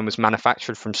turbine was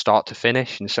manufactured from start to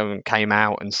finish, and someone came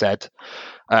out and said,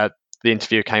 the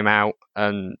interviewer came out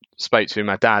and spoke to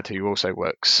my dad, who also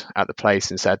works at the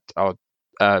place, and said,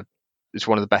 it's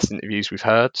one of the best interviews we've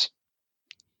heard.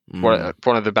 One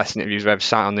of the best interviews we've ever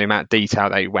sat on, the amount of detail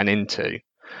they went into.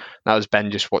 That was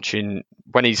Ben just watching.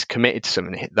 When he's committed to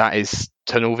something, that is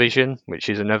tunnel vision, which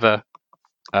is another,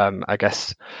 I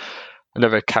guess,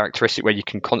 another characteristic where you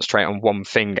can concentrate on one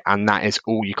thing and that is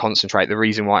all you concentrate. The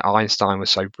reason why Einstein was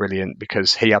so brilliant,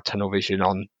 because he had tunnel vision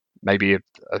on maybe a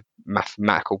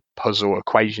mathematical puzzle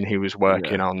equation he was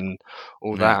working on,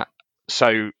 all that.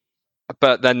 So,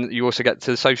 but then you also get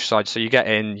to the social side. So you get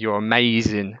in, you're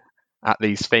amazing at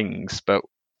these things, but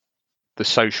the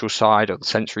social side or the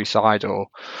sensory side or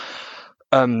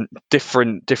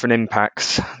different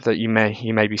impacts that you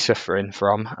may be suffering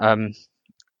from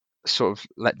sort of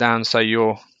let down. So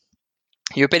your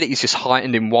ability is just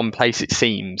heightened in one place, it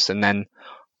seems, and then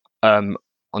on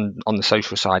the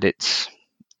social side it's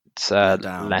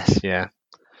less. I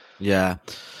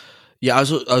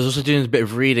was also doing a bit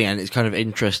of reading, and it's kind of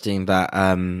interesting that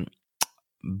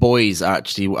boys are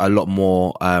actually a lot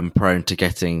more prone to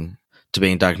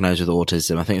being diagnosed with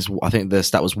autism. I think the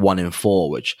stat was 1 in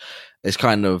 4, which is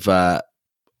kind of I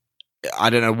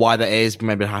don't know why that is.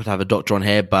 Maybe I have to have a doctor on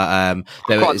here, but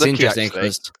it's interesting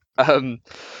because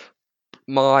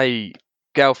my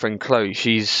girlfriend Chloe,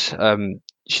 she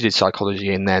did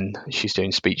psychology, and then she's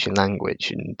doing speech and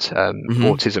language, and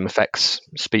autism affects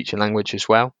speech and language as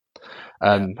well.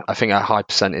 I think a high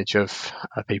percentage of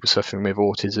people suffering with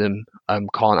autism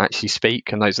can't actually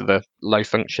speak, and those are the low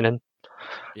functioning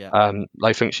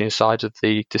side of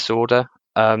the disorder.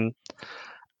 And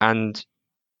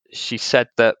she said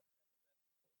that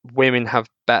women have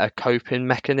better coping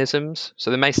mechanisms,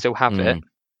 so they may still have it,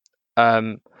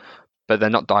 but they're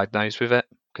not diagnosed with it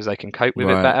because they can cope with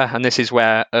it better. And this is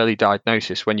where early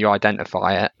diagnosis, when you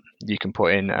identify it, you can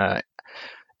put in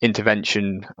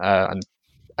intervention and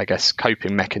I guess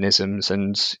coping mechanisms,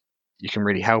 and you can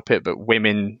really help it. But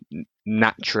women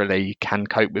naturally can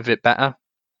cope with it better,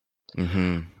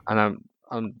 and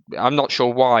I'm not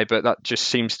sure why, but that just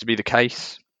seems to be the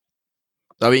case.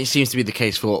 I mean, it seems to be the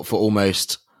case for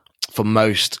most,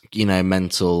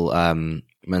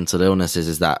 mental illnesses,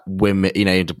 is that women,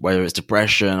 whether it's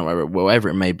depression or whatever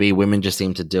it may be, women just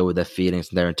seem to deal with their feelings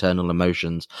and their internal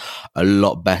emotions a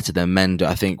lot better than men do.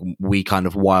 I think we kind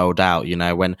of wild out,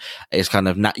 when it's kind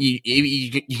of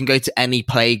you can go to any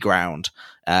playground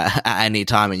at any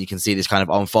time and you can see this kind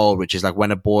of unfold, which is like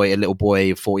when a little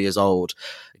boy 4 years old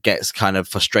gets kind of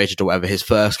frustrated or whatever, his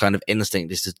first kind of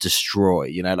instinct is to destroy, I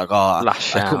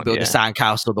couldn't build the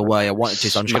sandcastle the way I wanted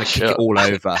to, so I'm just going to kick it all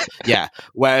over.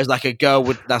 Whereas like a girl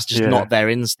that's just not their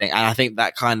instinct. And I think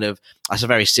that's a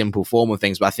very simple form of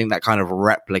things, but I think that kind of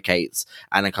replicates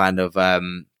and it kind of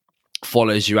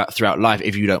follows you out throughout life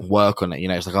if you don't work on it.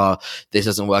 It's like, this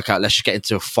doesn't work out, let's just get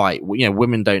into a fight.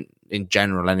 Women don't, in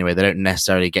general anyway, they don't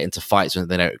necessarily get into fights when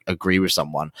they don't agree with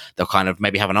someone. They'll kind of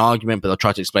maybe have an argument, but they'll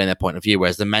try to explain their point of view,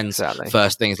 whereas the men's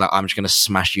first thing is like, I'm just going to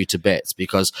smash you to bits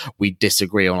because we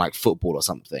disagree on like football or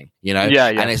something,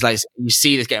 and it's like you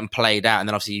see this getting played out, and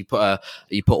then obviously you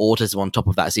put autism on top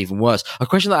of that, it's even worse. A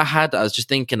question that I was just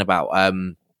thinking about,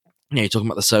 you're talking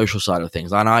about the social side of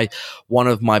things, and one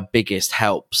of my biggest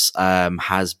helps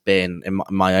has been in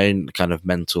my own kind of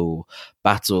mental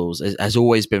battles has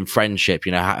always been friendship.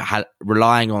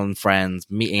 Relying on friends,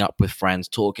 meeting up with friends,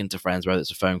 talking to friends, whether it's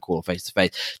a phone call or face to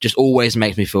face, just always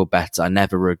makes me feel better. I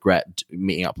never regret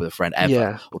meeting up with a friend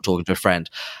ever or talking to a friend.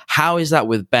 How is that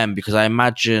with Ben? Because I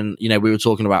imagine, we were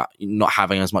talking about not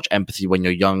having as much empathy when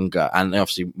you're younger, and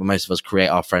obviously most of us create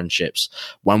our friendships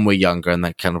when we're younger, and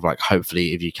then kind of like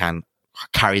hopefully if you can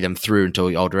carry them through until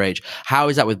your older age. How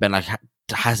is that with Ben? Like,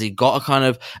 has he got a kind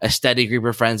of a steady group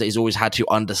of friends that he's always had to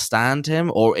understand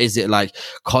him, or is it like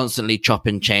constantly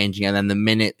chopping, changing, and then the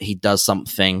minute he does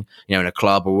something, you know, in a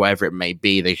club or wherever it may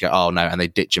be, they go, oh no, and they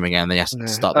ditch him again, and they have to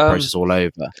start the process all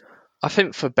over? I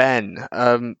think for Ben,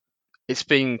 it's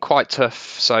been quite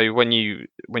tough. So when you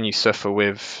suffer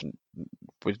with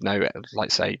no,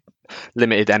 like say,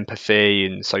 limited empathy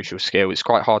and social skill, it's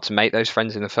quite hard to make those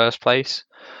friends in the first place.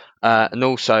 And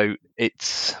also,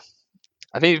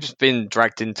 I think he's been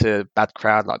dragged into a bad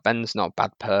crowd. Like, Ben's not a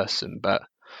bad person, but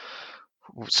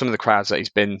some of the crowds that he's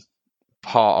been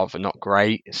part of are not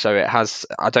great. So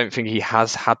I don't think he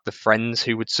has had the friends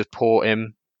who would support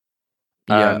him,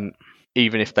 even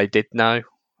if they did know.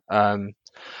 And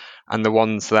the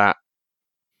ones that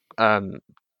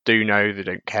do know, they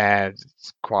don't care.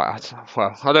 It's quite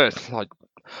well. I don't like.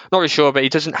 Not really sure, but he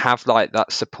doesn't have like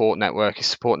that support network. His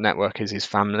support network is his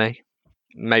family.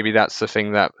 Maybe that's the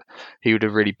thing that he would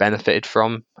have really benefited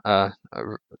from,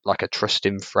 like a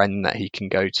trusting friend that he can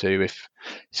go to. If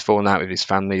he's fallen out with his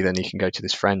family, then he can go to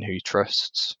this friend who he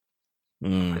trusts.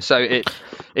 So it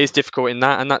is difficult in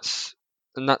that, and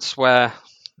that's where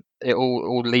it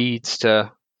all leads to.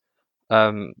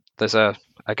 There's a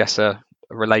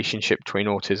relationship between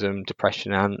autism,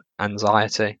 depression, and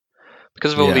anxiety.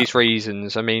 Because of all these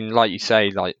reasons. I mean, like you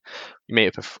say, like you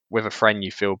meet up with a friend, you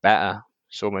feel better.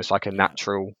 It's almost like a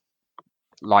natural,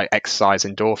 like exercise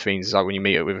endorphins. It's like when you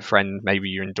meet up with a friend, maybe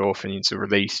your endorphins are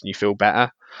released and you feel better.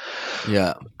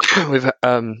 Yeah. With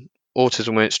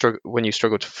autism, when you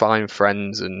struggle to find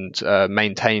friends and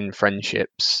maintain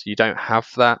friendships, you don't have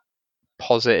that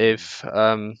positive,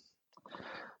 that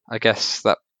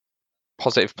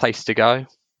positive place to go.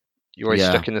 You're always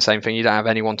stuck in the same thing. You don't have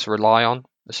anyone to rely on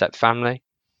except family.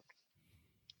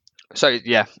 So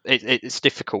yeah, it's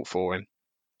difficult for him.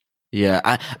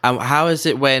 Yeah. How is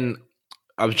it when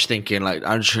I'm just thinking, like,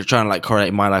 I'm just trying to like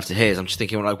correlate my life to his. I'm just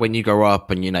thinking, like, when you grow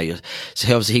up and, you know, so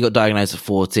obviously he got diagnosed at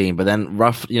 14, but then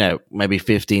maybe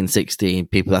 15, 16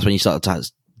 people, that's when you start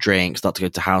to drink, start to go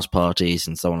to house parties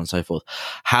and so on and so forth.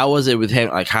 How was it with him?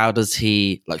 Like, how does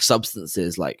he, like,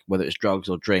 substances, like whether it's drugs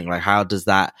or drink, like how does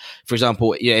that, for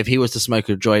example, you know, if he was to smoke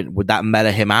a joint, would that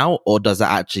mellow him out, or does that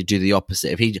actually do the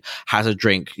opposite? If he has a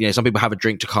drink, you know, some people have a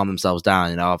drink to calm themselves down,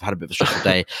 you know, I've had a bit of a stressful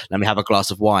day, let me have a glass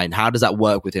of wine. How does that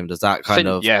work with him? Does that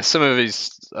some of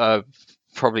his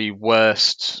probably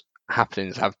worst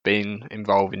happenings have been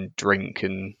involving drink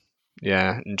and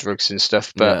drugs and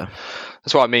stuff, but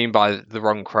that's what I mean by the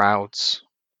wrong crowds.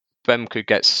 Ben could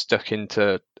get stuck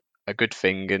into a good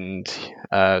thing, and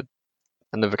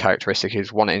another characteristic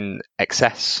is wanting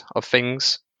excess of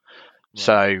things. Right.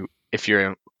 So if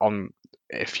you're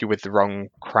with the wrong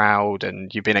crowd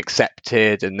and you've been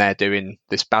accepted and they're doing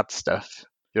this bad stuff,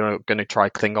 you're going to try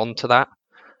cling on to that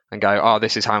and go, oh,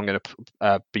 this is how I'm going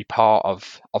to be part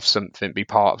of something, be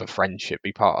part of a friendship,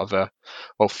 be part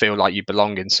of feel like you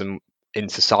belong in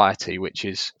society, which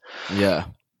is,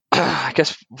 I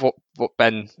guess what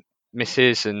Ben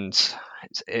misses, and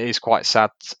it is quite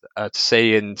sad to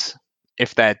see. And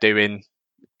if they're doing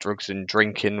drugs and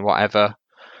drinking, whatever,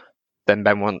 then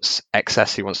Ben wants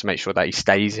excess. He wants to make sure that he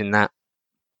stays in that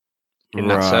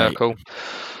circle.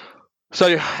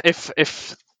 So if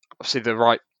obviously the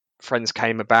right friends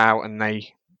came about and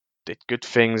they did good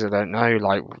things, I don't know,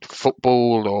 like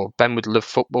football, or Ben would love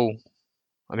football.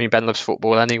 I mean, Ben loves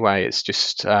football anyway. It's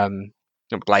just not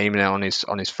blaming it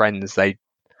on his friends. They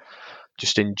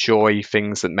just enjoy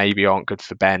things that maybe aren't good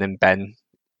for Ben, and Ben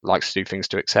likes to do things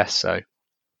to excess. So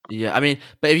yeah, I mean,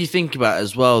 but if you think about it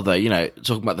as well, though, you know,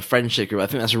 talking about the friendship group, I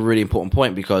think that's a really important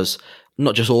point, because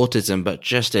not just autism, but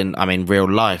just in, I mean, real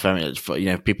life. I mean, it's for, you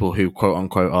know, people who quote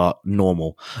unquote are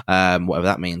normal, whatever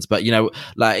that means. But, you know,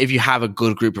 like if you have a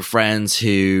good group of friends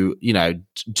who, you know,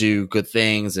 do good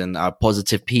things and are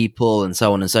positive people and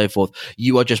so on and so forth,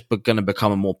 you are just going to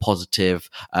become a more positive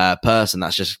person.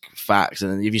 That's just facts.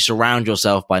 And if you surround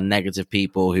yourself by negative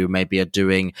people who maybe are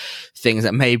doing things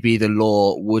that maybe the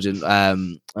law wouldn't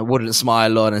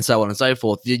smile on and so on and so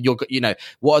forth, you know,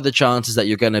 what are the chances that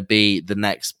you're going to be the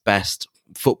next best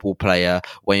football player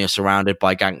when you're surrounded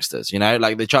by gangsters? You know,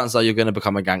 like the chances are you're going to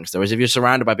become a gangster. Whereas if you're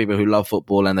surrounded by people who love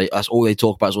football and that's all they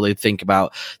talk about, is all they think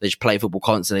about, they just play football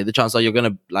constantly, the chances are you're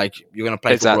going to play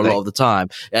football a lot of the time.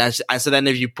 And so then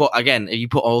if you put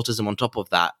autism on top of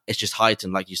that, it's just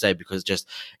heightened, like you say, because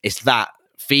it's that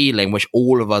feeling which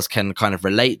all of us can kind of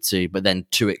relate to, but then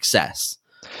to excess.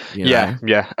 You know?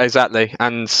 Yeah, exactly.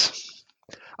 And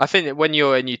I think that when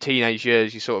you're in your teenage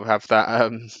years, you sort of have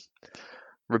that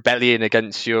rebellion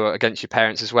against your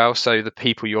parents as well. So the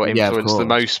people you're influenced the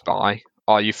most by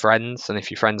are your friends, and if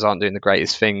your friends aren't doing the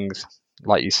greatest things,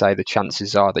 like you say, the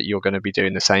chances are that you're going to be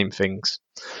doing the same things,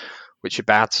 which are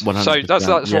bad. So that's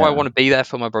why I want to be there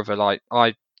for my brother. Like,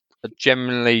 I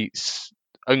generally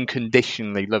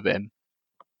unconditionally love him,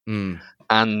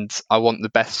 and I want the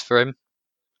best for him.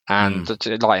 And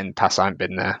like in the past, I haven't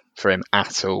been there for him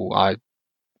at all. I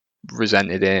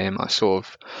resented him. I sort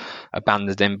of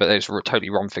abandoned him, but it was a totally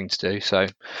wrong thing to do. So,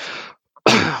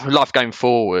 life going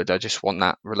forward, I just want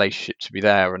that relationship to be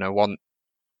there, and I want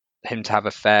him to have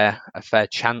a fair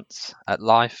chance at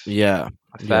life. A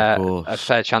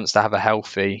fair chance to have a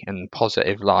healthy and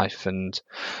positive life, and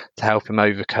to help him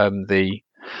overcome the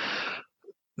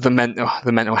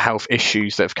mental health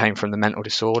issues that have came from the mental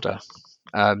disorder.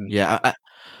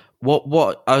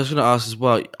 What I was going to ask as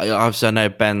well. Obviously, I know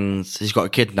he's got a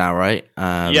kid now, right?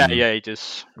 He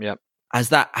just. Yeah. Has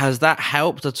that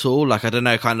helped at all? Like, I don't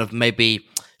know, kind of maybe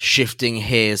shifting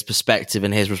his perspective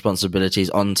and his responsibilities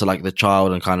onto like the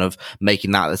child and kind of making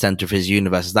that the center of his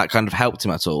universe. Has that kind of helped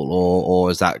him at all,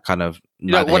 or is that kind of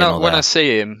when I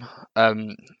see him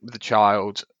with the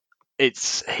child,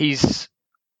 he's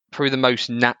probably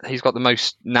he's got the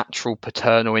most natural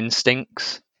paternal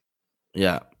instincts.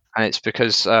 Yeah. And it's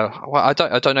because I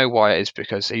don't know why it is,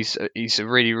 because he's a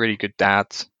really, really good dad,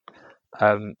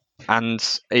 and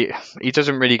he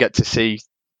doesn't really get to see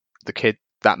the kid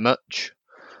that much,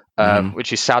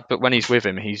 which is sad. But when he's with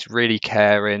him, he's really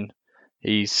caring.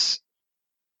 He's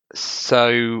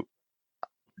so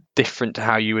different to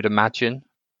how you would imagine.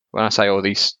 When I say all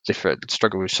these different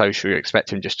struggle with social, you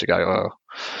expect him just to go,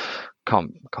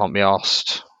 can't be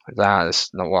asked.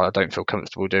 That's not what I don't feel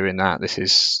comfortable doing. That this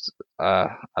is a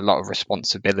lot of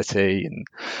responsibility,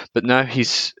 but no,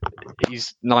 he's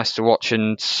nice to watch,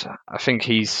 and I think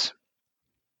he's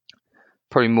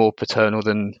probably more paternal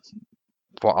than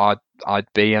what I'd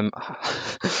be. I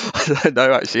don't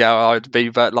know actually how I'd be,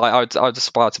 but like I'd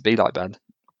aspire to be like Ben.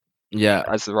 Yeah,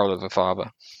 as the role of a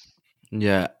father.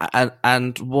 Yeah,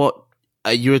 and what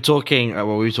you were talking, we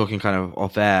were talking kind of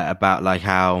off air about like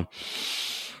how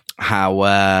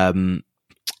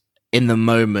in the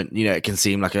moment, you know, it can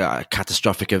seem like a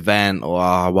catastrophic event,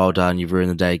 or well done, you've ruined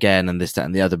the day again, and this, that,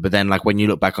 and the other. But then, like, when you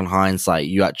look back on hindsight,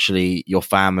 your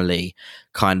family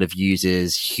kind of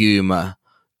uses humor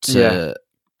to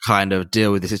kind of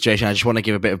deal with the situation. I just want to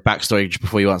give a bit of backstory just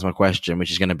before you answer my question,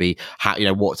 which is going to be how, you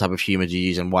know, what type of humor do you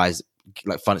use and why is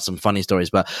like some funny stories.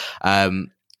 But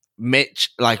Mitch,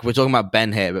 like, we're talking about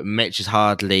Ben here, but Mitch is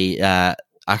hardly.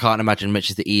 I can't imagine Mitch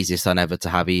is the easiest son ever to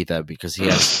have either, because he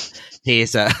is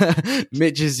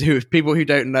Mitch is, who, people who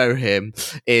don't know him,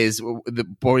 is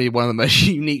probably one of the most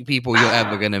unique people you're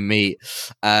ever going to meet.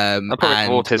 I probably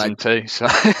have autism too, so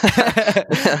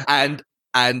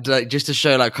and like, just to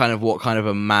show like kind of what kind of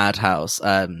a madhouse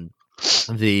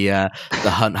the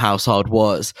Hunt household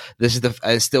was. This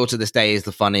is still to this day is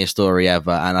the funniest story ever,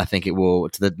 and I think it will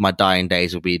my dying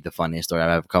days will be the funniest story I've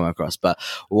ever come across. But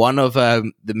one of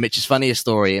Mitch's funniest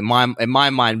story in my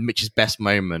mind, Mitch's best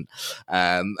moment,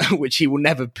 which he will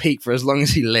never peak for as long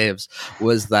as he lives,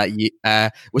 was that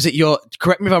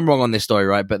correct me if I'm wrong on this story,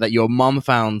 right? But that your mum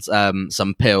found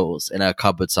some pills in a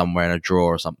cupboard somewhere in a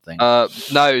drawer or something. No,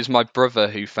 it was my brother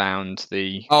who found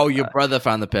the. Oh, your brother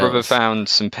found the pills. Brother found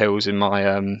some pills in my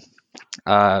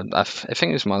I think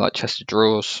it was my like chest of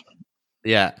drawers.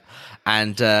 Yeah,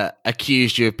 and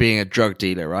accused you of being a drug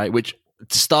dealer, right? Which,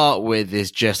 to start with,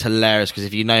 is just hilarious, because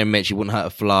if you know Mitch, you wouldn't hurt a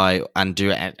fly and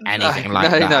do anything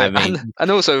like that. No. I mean,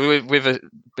 and also with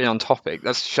being on topic,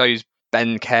 that shows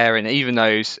Ben caring, even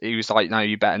though he was like, "No,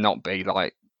 you better not be."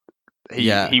 Like,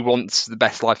 he wants the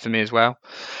best life for me as well.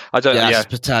 I don't. That's his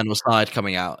paternal side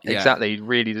coming out. Exactly, he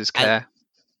really does care.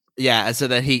 And so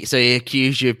then he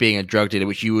accused you of being a drug dealer,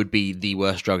 which you would be the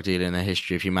worst drug dealer in the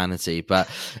history of humanity. But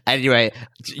anyway,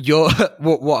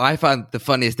 what I found the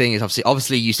funniest thing is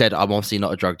obviously you said, I'm obviously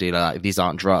not a drug dealer, like, these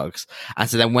aren't drugs. And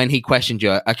so then when he questioned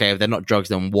you, okay, if they're not drugs,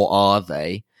 then what are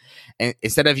they? And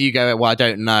instead of you going, well, I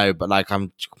don't know, but like, I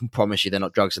promise you they're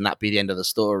not drugs, and that be the end of the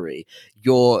story,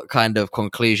 your kind of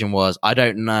conclusion was, I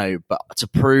don't know, but to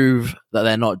prove that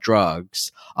they're not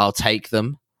drugs, I'll take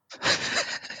them.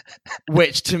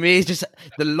 Which to me is just,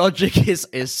 the logic is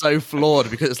so flawed,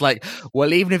 because it's like,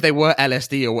 well, even if they were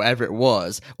LSD or whatever it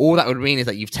was, all that would mean is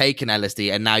that you've taken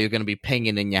LSD and now you're going to be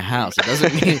pinging in your house. It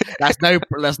doesn't mean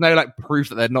there's no like proof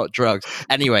that they're not drugs.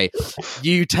 Anyway,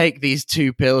 you take these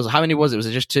 2 pills. How many was it? Was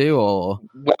it just 2 or?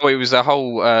 Well, it was a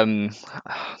whole,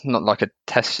 not like a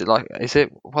test. Like, is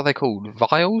it what are they called?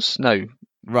 Vials? No.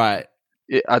 Right.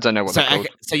 I don't know what they're called.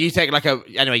 So you take like I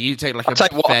take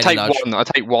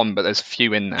one, but there's a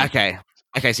few in there. Okay,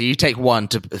 so you take one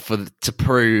to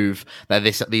prove that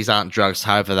these aren't drugs.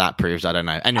 However that proves, I don't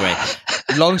know. Anyway,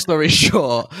 long story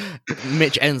short,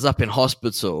 Mitch ends up in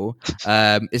hospital.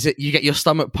 Is it you get your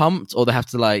stomach pumped, or they have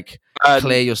to like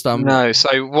clear your stomach? No.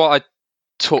 So what I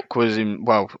took was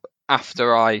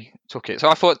after I took it. So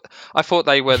I thought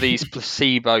they were these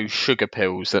placebo sugar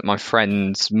pills that my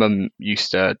friend's mum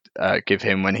used to give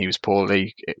him when he was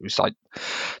poorly. It was like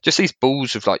just these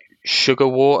balls of like sugar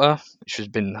water, which has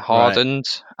been hardened,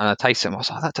 and I tasted them. I was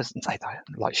like, that doesn't taste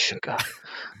like sugar.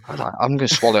 I was like, I'm going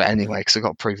to swallow it anyway because I've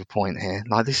got to prove a point here.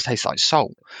 Like, this tastes like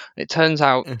salt. It turns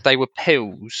out they were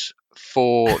pills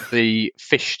for the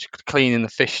fish, cleaning the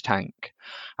fish tank.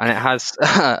 And it has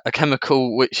a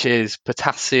chemical which is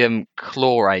potassium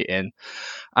chlorate in.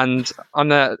 And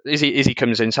Izzy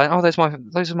comes in saying, "Oh, those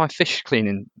are my fish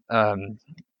cleaning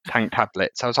tank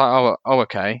tablets." I was like, "Oh,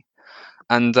 okay."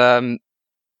 And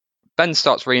Ben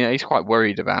starts reading it. He's quite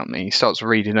worried about me. He starts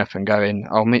reading up and going,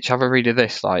 "Oh, Mitch, have a read of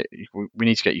this. Like, we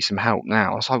need to get you some help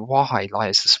now." I was like, "Why? Like,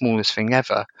 it's the smallest thing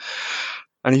ever."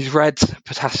 And he's read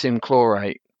potassium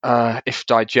chlorate. If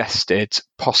digested,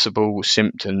 possible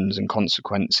symptoms and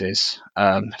consequences,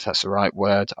 if that's the right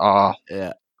word, are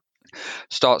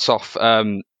starts off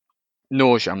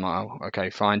nausea. I'm like, oh,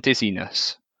 okay, fine.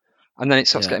 Dizziness, and then it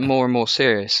starts getting more and more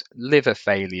serious. Liver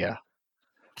failure,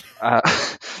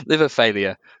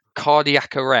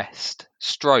 cardiac arrest,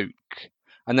 stroke,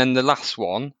 and then the last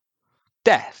one,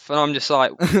 death. And I'm just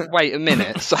like, wait a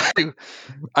minute. So,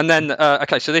 and then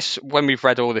okay, so this, when we've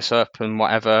read all this up and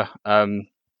whatever,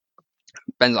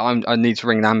 Ben, I need to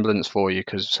ring an ambulance for you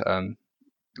because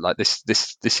like this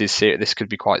is serious. This could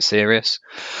be quite serious.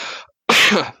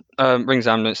 Rings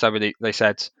ambulance. They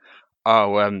said,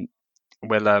 "Oh,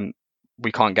 well,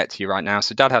 we can't get to you right now."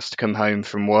 So Dad has to come home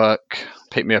from work,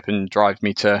 pick me up, and drive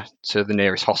me to the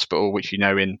nearest hospital, which,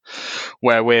 in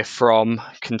where we're from,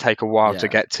 can take a while to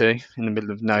get to, in the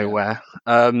middle of nowhere.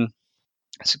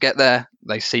 So get there,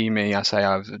 they see me, I say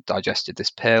I've digested this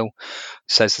pill,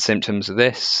 says the symptoms of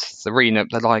this. They're reading up,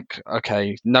 they're like,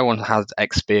 okay, no one has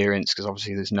experience because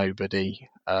obviously there's nobody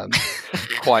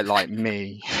quite like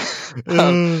me.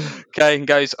 Okay, and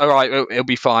goes, all right, it'll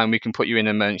be fine. We can put you in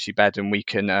an emergency bed and we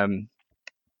can,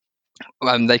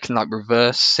 they can like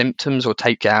reverse symptoms or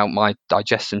take out my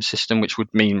digestive system, which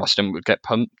would mean my stomach would get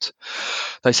pumped.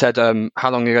 They said,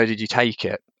 how long ago did you take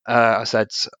it? I said,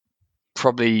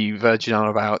 probably verging on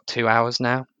about 2 hours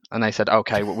now. And they said,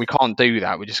 okay, well, we can't do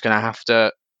that. We're just going to have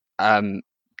to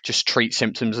just treat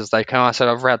symptoms as they come. I said,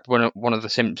 I've read one of the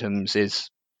symptoms is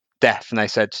death. And they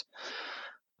said,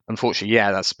 unfortunately,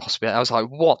 yeah, that's a possibility. I was like,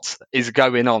 what is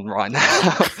going on right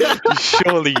now?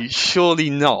 surely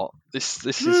not. This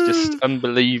is just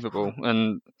unbelievable.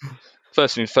 And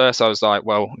first things first, I was like,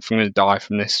 well, if I'm going to die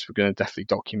from this, we're going to definitely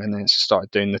document it. So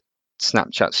started doing the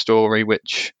Snapchat story,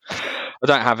 which I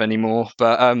don't have anymore,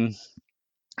 but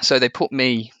so they put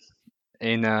me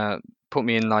in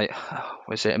like,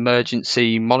 was it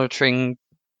emergency monitoring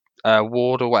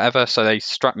ward or whatever. So they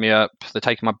strap me up, they're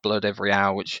taking my blood every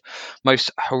hour, which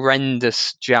most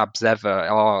horrendous jabs ever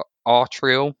are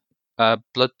arterial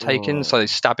blood taken. So they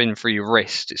stab in through your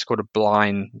wrist. It's called a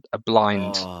blind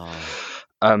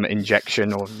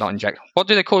injection, or not injection. What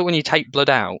do they call it when you take blood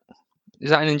out? Is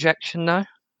that an injection? No.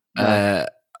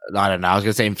 I don't know. I was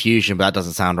going to say infusion, but that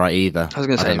doesn't sound right either. I was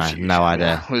going to say infusion. No idea.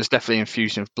 Yeah. Well, it was definitely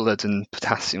infusion of blood and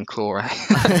potassium chlorate.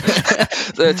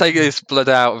 So they're taking this blood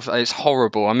out. It's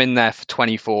horrible. I'm in there for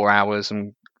 24 hours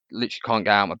and literally can't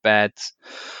get out of my bed.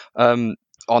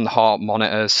 On heart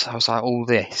monitors. I was like, all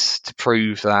this to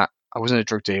prove that I wasn't a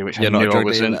drug dealer, which I knew I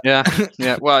wasn't.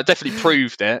 Yeah. Well, I definitely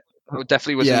proved it. I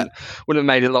definitely wasn't. Wouldn't have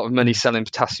made a lot of money selling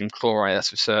potassium chlorate. That's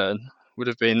for certain. Would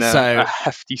have been a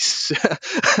hefty.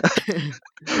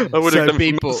 I would have done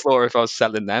people floor if I was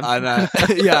selling them. I know.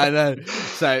 Yeah, I know.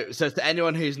 So to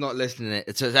anyone who's not listening,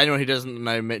 to anyone who doesn't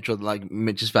know Mitch or like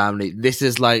Mitch's family, this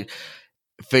is like,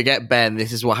 forget Ben.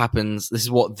 This is what happens. This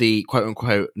is what the quote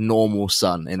unquote normal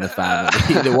son in the family,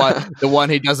 the one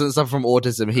who doesn't suffer from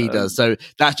autism, he does. So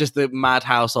that's just the mad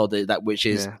household which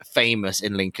is famous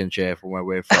in Lincolnshire, from where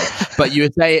we're from. But you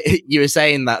were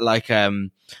saying that like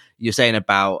you're saying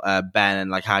about Ben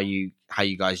and like how you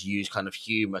guys use kind of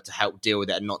humor to help deal with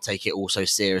it and not take it all so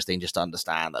seriously, and just to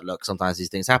understand that, look, sometimes these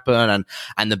things happen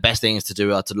and the best thing is to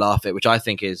do are to laugh at it, which I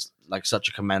think is like such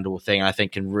a commendable thing. I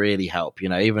think can really help.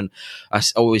 Even I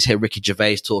always hear Ricky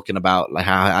Gervais talking about like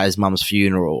how at his mum's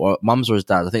funeral, or mum's or his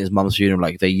dad, I think his mum's funeral,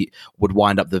 like they would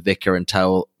wind up the vicar and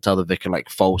tell the vicar like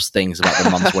false things about the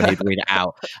mums when he'd read it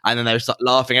out, and then they would start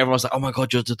laughing. Everyone's like, oh my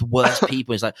god, you're the worst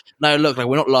people. He's like, no, look, like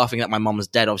we're not laughing that my mum's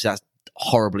dead, obviously that's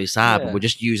horribly sad, but we're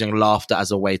just using laughter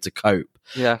as a way to cope.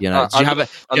 Yeah. Do you have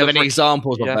any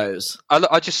examples of those?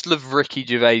 I just love Ricky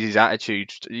Gervais's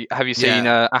attitude. Have you seen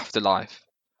Afterlife?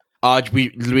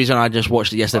 Louise and I just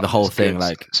watched it yesterday. The whole thing,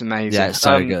 it's amazing. Yeah, it's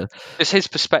so good. Just his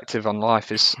perspective on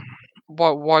life is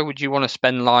why would you want to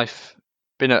spend life?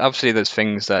 Obviously, there's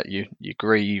things that you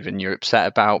grieve and you're upset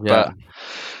about, but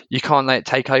you can't let it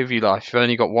take over your life. You've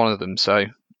only got one of them, so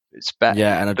it's better.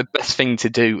 Yeah, and the best thing to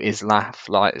do is laugh.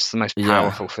 Like, it's the most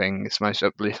powerful thing. It's the most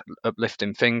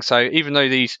uplifting thing. So even though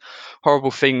these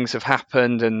horrible things have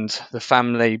happened and the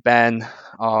family, Ben,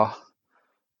 are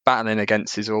battling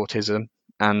against his autism,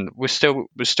 and we're still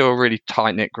a really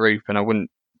tight knit group, and I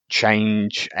wouldn't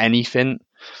change anything.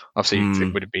 Obviously,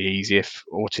 it would be easy if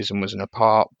autism wasn't a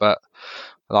part, but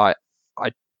like,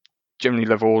 I generally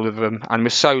love all of them, and we're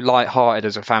so light-hearted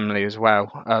as a family as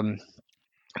well.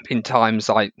 In times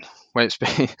like when it's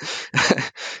been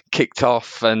kicked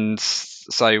off, and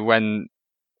so when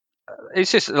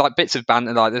it's just like bits of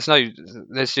banter, like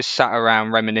there's just sat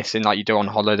around reminiscing like you do on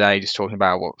holiday, just talking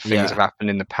about what things have happened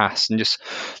in the past, and just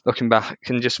looking back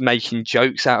and just making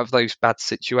jokes out of those bad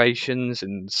situations.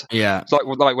 And it's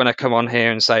like when I come on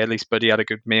here and say, at least Buddy had a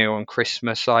good meal on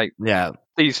Christmas. Like,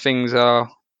 these things are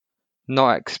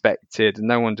not expected, and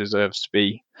no one deserves to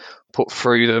be put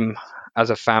through them as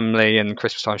a family, and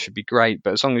Christmas time should be great,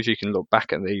 but as long as you can look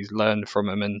back at these, learn from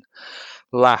them, and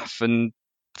laugh, and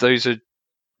those are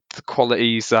the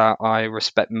qualities that I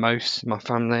respect most in my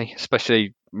family,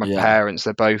 especially my parents.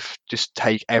 They both just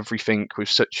take everything with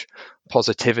such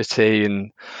positivity,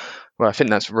 and I think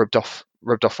that's rubbed off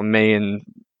on me, and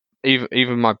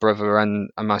even my brother and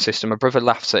my sister. My brother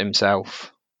laughs at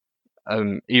himself.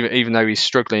 Even though he's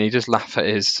struggling, he does laugh at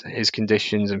his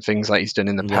conditions and things like he's done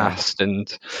in the past, and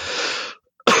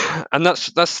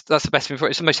that's the best thing for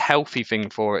it. It's the most healthy thing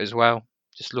for it as well.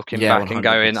 Just looking back 100%. And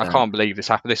going, I can't believe this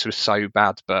happened. This was so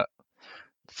bad, but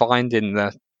finding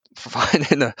a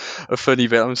funny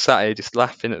bit. I'm sat here just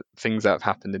laughing at things that have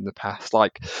happened in the past.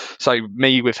 Like, so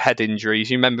me with head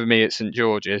injuries. You remember me at St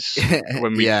George's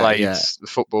when we played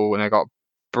football, and I got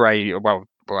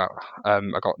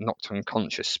I got knocked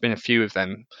unconscious. It's been a few of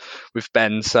them with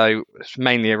Ben, so it's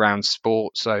mainly around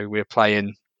sport. So we're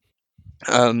playing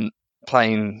mini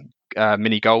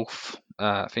golf.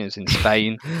 I think it was in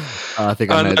Spain. I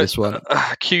think I know this one.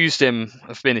 I accused him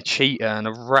of being a cheater, and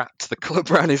I wrapped the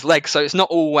club around his leg. So it's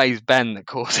not always Ben that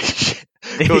causes shit.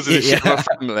 Shit in my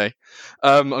family.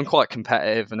 I'm quite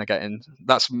competitive, and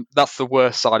that's the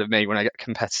worst side of me when I get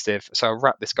competitive. So I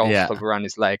wrapped this golf club around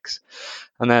his legs,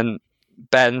 and then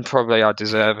Ben, probably I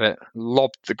deserve it,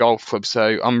 lobbed the golf club,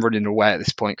 so I'm running away at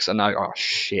this point because I know, oh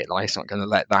shit, like, he's not going to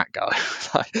let that go.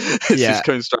 It's just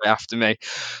coming straight after me.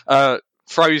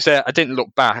 Throws it. I didn't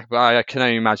look back, but I can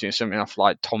only imagine it's something off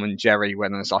like Tom and Jerry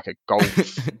when there's like a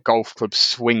golf club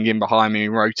swinging behind me,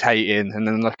 rotating, and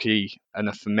then lucky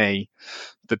enough for me,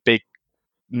 the big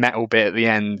metal bit at the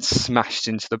end smashed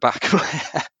into the back of my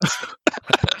head.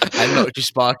 And knocked you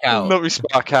spark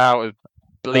out.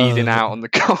 Bleeding out on the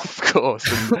golf course,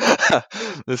 and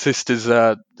the sister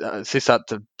had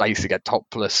to basically get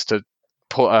topless to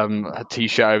put a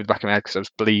t-shirt over the back of my head because I was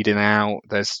bleeding out.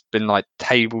 There's been like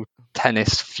table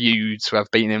tennis feuds where I've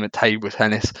beaten him at table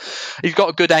tennis. He's got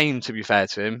a good aim, to be fair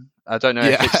to him. I don't know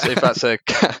if that's a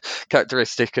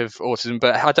characteristic of autism,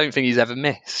 but I don't think he's ever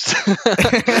missed.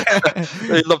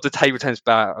 He loved the table tennis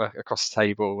bat across the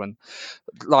table, and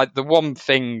like, the one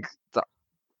thing that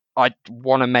I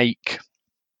want to make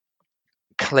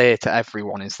clear to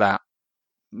everyone is that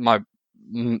my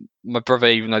brother,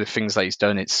 even though the things that he's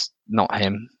done, it's not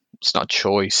him, it's not a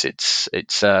choice, it's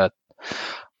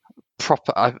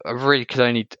proper. I really could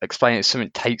only explain it as something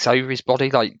that takes over his body,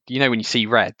 like, you know, when you see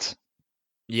red,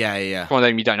 one of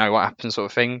them, you don't know what happens, sort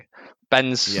of thing.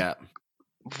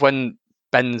 When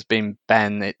Ben's been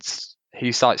Ben,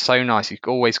 he's like so nice. He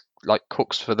always like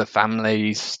cooks for the family.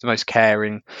 He's the most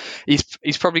caring.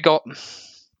 He's probably got.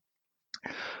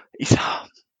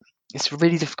 It's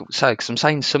really difficult to say because I'm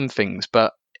saying some things,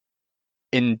 but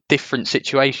in different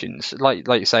situations, like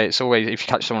you say, it's always, if you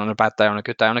catch someone on a bad day, on a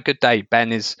good day. On a good day,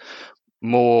 Ben is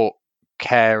more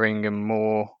caring and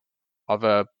more of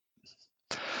a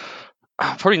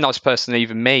probably nice person than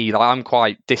even me. Like, I'm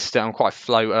quite distant. I'm quite a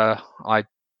floater.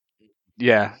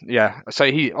 So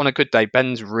on a good day,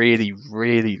 Ben's really,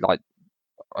 really like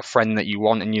a friend that you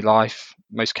want in your life,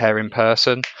 most caring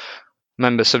person.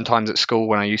 Remember sometimes at school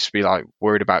when I used to be like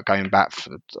worried about going back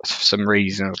for some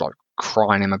reason, I was like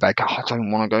crying in my bed, I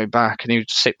don't want to go back, and he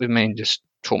would sit with me and just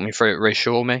talk me through it,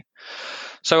 reassure me.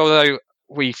 So although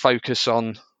we focus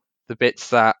on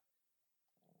the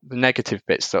negative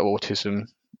bits that autism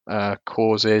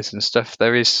causes and stuff,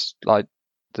 there is like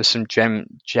there's some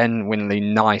genuinely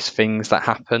nice things that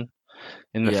happen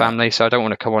in the family. So I don't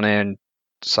want to come on here and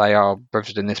say, "Oh,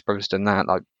 brother's done this, brother's done that."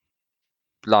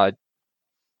 Like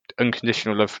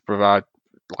unconditional love provide.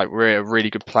 Like we're at a really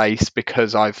good place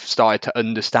because I've started to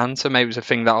understand. So maybe it was a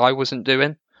thing that I wasn't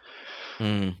doing.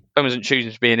 I wasn't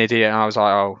choosing to be an idiot, and I was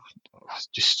like, "Oh,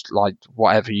 just like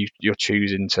whatever you're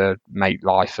choosing to make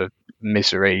life a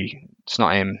misery, it's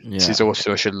not him." This is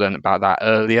also I should have learned about that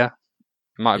earlier.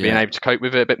 Might have been able to cope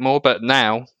with it a bit more, but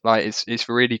now like it's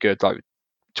really good. Like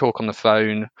talk on the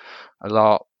phone a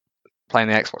lot, playing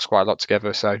the Xbox quite a lot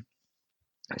together. So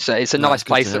it's a nice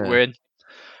place that we're in.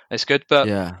 It's good, but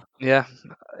yeah,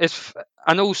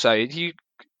 and also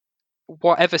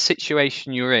whatever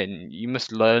situation you're in, you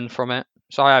must learn from it.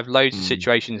 So I have loads of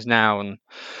situations now, and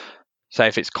say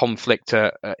if it's conflict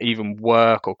at even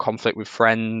work or conflict with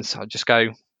friends, I just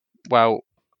go, well,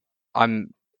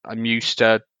 I'm used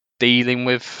to dealing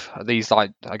with these,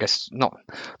 like, I guess not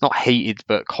heated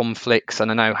but conflicts, and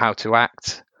I know how to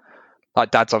act.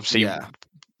 Like Dad's obviously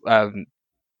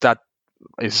Dad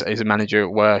is a manager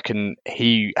at work, and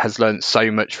he has learned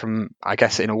so much from, I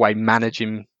guess, in a way,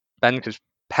 managing Ben, because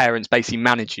parents basically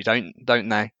manage you, don't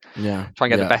they? Try and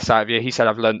get the best out of you. He said,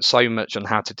 I've learned so much on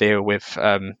how to deal with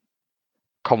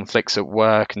conflicts at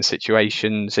work and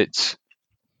situations. It's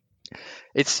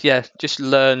just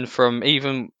learn from,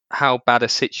 even how bad a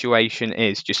situation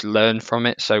is, just learn from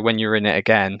it. So when you're in it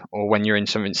again, or when you're in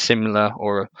something similar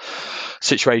or a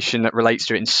situation that relates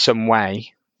to it in some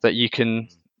way, that you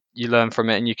learn from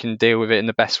it and you can deal with it in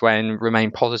the best way and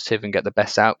remain positive and get the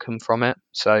best outcome from it.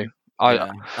 So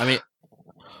I mean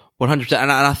 100%.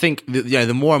 And I think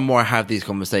the more and more I have these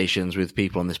conversations with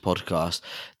people on this podcast,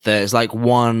 there's like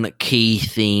one key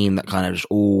theme that kind of just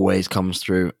always comes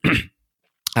through.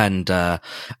 And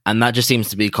that just seems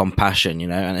to be compassion,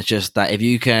 and it's just that if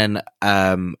you can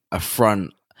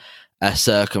affront a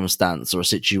circumstance or a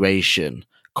situation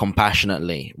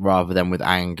compassionately rather than with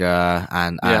anger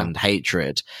and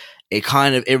hatred, it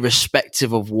kind of,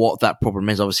 irrespective of what that problem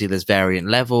is, obviously there's variant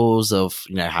levels of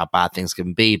how bad things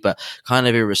can be, but kind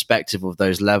of irrespective of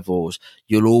those levels,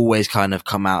 you'll always kind of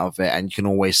come out of it, and you can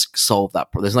always solve that.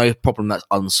 There's no problem that's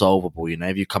unsolvable,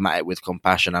 if you come at it with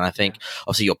compassion. And I think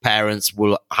obviously your parents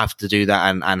will have to do that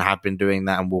and have been doing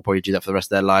that, and will probably do that for the rest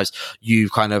of their lives. You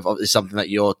kind of, it's something that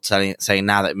you're saying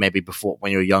now that maybe before,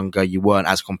 when you were younger, you weren't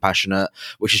as compassionate,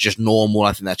 which is just normal.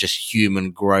 I think that's just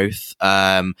human growth.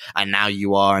 And now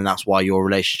you are, and that's why your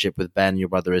relationship with Ben, your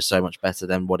brother, is so much better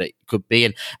than what it could be,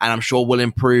 and I'm sure will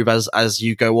improve as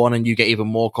you go on and you get even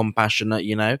more compassionate,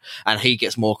 and he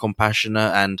gets more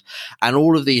compassionate, and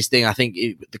all of these things. I think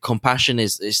the compassion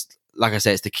is like I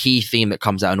say, it's the key theme that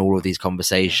comes out in all of these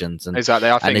conversations. And exactly,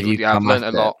 I think I've learned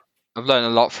a lot. I've learned a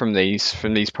lot from these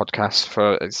podcasts.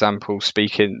 For example,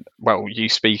 you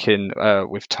speaking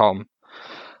with Tom.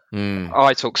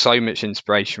 I took so much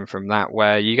inspiration from that,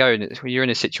 where you're in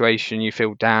a situation, you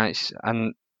feel down,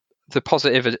 and the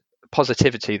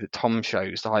positivity that Tom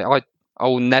shows. I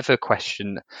will never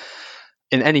question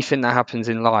in anything that happens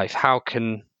in life.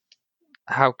 Like,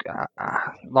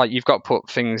 you've got to put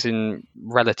things in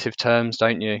relative terms,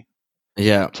 don't you?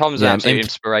 Yeah, Tom's absolute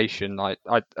inspiration. Like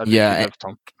I love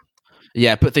Tom.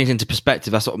 Yeah, put things into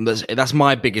perspective. That's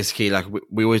my biggest key. Like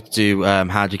we always do,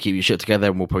 how do you keep your shit together?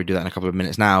 And we'll probably do that in a couple of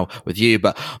minutes now with you.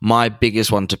 But my biggest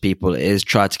one to people is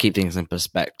try to keep things in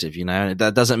perspective.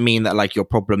 That doesn't mean that like your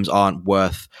problems aren't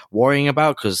worth worrying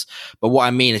about, but what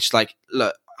I mean is just like,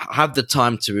 look, have the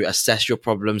time to assess your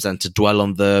problems and to dwell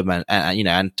on them, and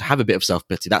and to have a bit of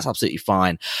self-pity. That's absolutely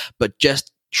fine. But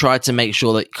just try to make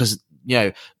sure that, because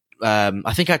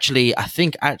I think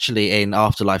actually in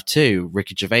Afterlife 2,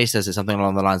 Ricky Gervais says it something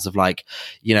along the lines of like,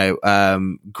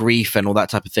 grief and all that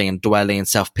type of thing, and dwelling and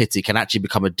self-pity can actually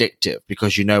become addictive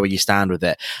because you know where you stand with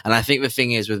it. And I think the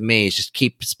thing is with me is just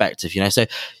keep perspective, so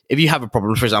if you have a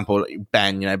problem, for example,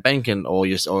 Ben, Ben can, or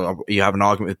you have an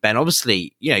argument with Ben,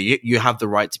 obviously, you have the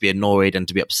right to be annoyed and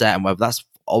to be upset, and whether that's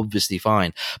obviously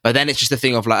fine. But then it's just a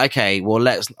thing of like, okay, well,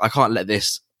 I can't let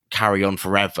this carry on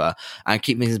forever, and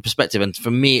keep things in perspective. And for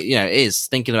me, it is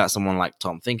thinking about someone like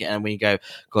Tom, and when you go,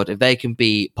 God, if they can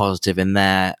be positive in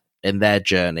their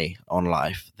journey on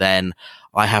life, then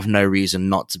I have no reason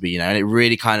not to be, and it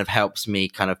really kind of helps me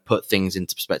kind of put things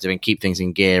into perspective and keep things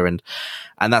in gear. And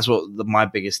that's what my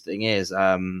biggest thing is.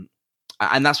 And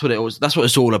that's what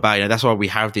it's all about. That's why we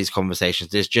have these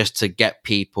conversations, is just to get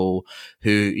people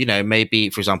who, maybe,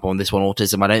 for example, on this one,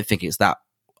 autism,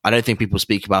 I don't think people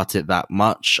speak about it that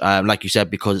much. Like you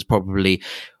said, because it's probably,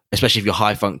 especially if you're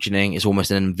high functioning, it's almost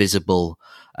an invisible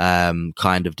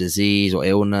kind of disease or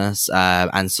illness.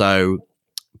 And so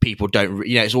people don't,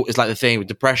 it's like the thing with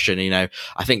depression.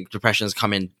 I think depression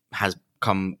has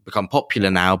become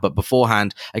popular now, but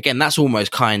beforehand, again, that's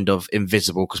almost kind of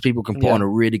invisible because people can put on a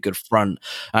really good front.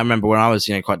 I remember when I was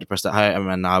quite depressed at home,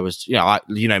 and I was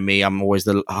me, I'm always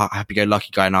the happy-go-lucky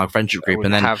guy in our friendship group,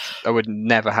 and then I would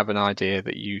never have an idea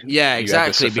that you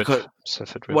exactly ever because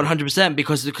suffered with 100%,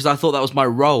 because I thought that was my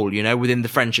role, within the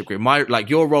friendship group.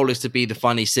 Your role is to be the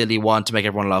funny, silly one to make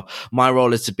everyone laugh. My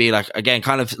role is to be again,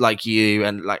 kind of like you,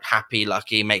 and happy,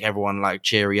 lucky, make everyone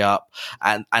cheery up.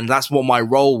 And that's what my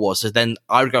role was. So then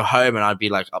I would go home and I'd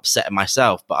be upset at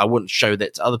myself, but I wouldn't show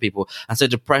that to other people. And so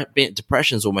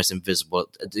depression is almost invisible,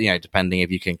 depending if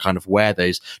you can kind of wear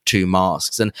those two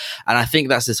masks. And I think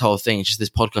that's this whole thing. It's just this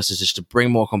podcast is just to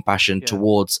bring more compassion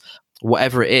towards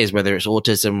whatever it is, whether it's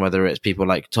autism, whether it's people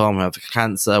like Tom who have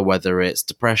cancer, whether it's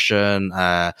depression,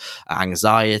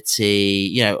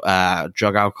 anxiety,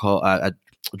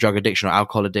 drug addiction or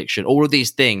alcohol addiction, all of these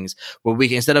things, where we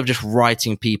can, instead of just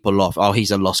writing people off, oh,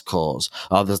 he's a lost cause,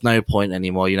 oh, there's no point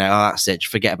anymore, oh, that's it,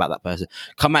 just forget about that person.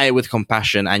 Come at it with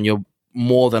compassion and you'll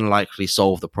more than likely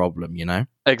solve the problem,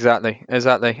 Exactly.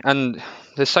 And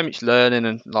there's so much learning,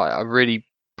 and I really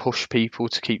push people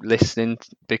to keep listening,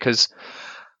 because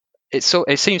it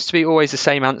seems to be always the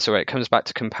same answer. It comes back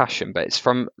to compassion, but it's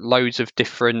from loads of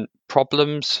different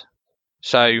problems.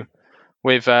 So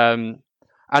with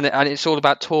and it's all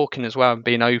about talking as well and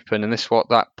being open, and this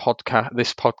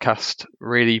podcast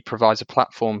really provides a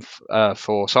platform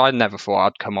for. So I never thought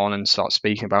I'd come on and start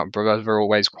speaking about brothers. We're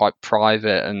always quite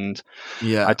private, and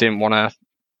I didn't want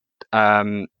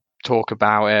to talk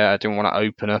about it. I didn't want to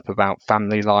open up about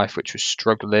family life, which was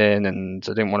struggling, and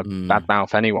I didn't want to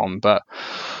badmouth anyone. But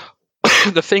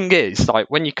the thing is,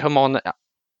 when you come on,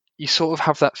 you sort of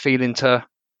have that feeling to,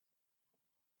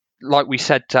 like we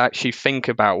said, to actually think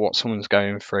about what someone's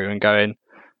going through and going, I'm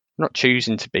not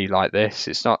choosing to be like this.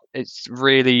 It's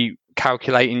really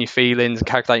calculating your feelings,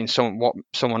 calculating what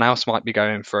someone else might be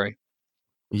going through.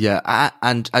 Yeah,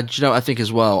 and I think as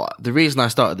well, the reason I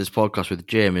started this podcast with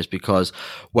Jim is because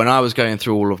when I was going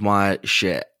through all of my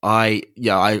shit, I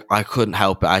couldn't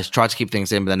help it. I tried to keep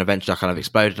things in, but then eventually I kind of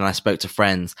exploded, and I spoke to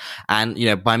friends,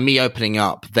 and by me opening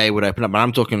up, they would open up. And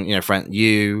I'm talking, friend,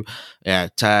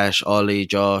 Tash, Ollie,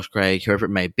 Josh, Craig, whoever it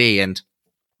may be, and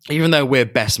even though we're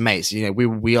best mates,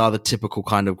 we are the typical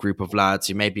kind of group of lads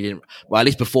who maybe didn't, well, at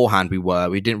least beforehand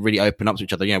we didn't really open up to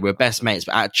each other. We're best mates,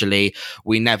 but actually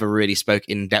we never really spoke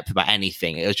in depth about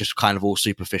anything. It was just kind of all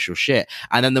superficial shit.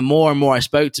 And then the more and more I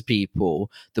spoke to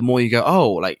people, the more you go,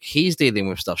 oh, he's dealing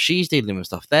with stuff, she's dealing with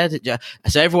stuff.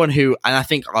 So everyone and I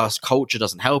think our culture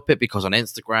doesn't help it, because on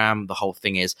Instagram, the whole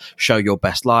thing is show your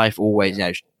best life, always,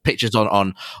 pictures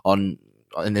on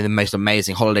in the most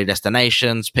amazing holiday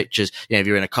destinations, pictures, if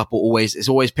you're in a couple, it's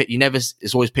always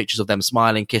pictures of them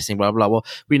smiling, kissing, blah, blah, blah.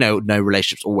 We know no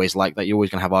relationship's always like that. You're always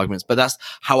going to have arguments, but that's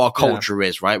how our culture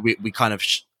is, right? We kind of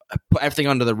put everything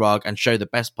under the rug and show the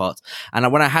best parts. And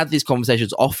when I had these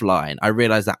conversations offline, I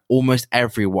realized that almost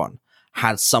everyone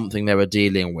had something they were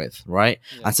dealing with, right?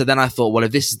 Yeah. And so then I thought, well,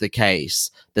 if this is the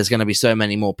case, there's going to be so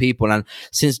many more people. And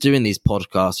since doing these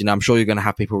podcasts, I'm sure you're going to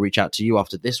have people reach out to you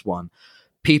after this one.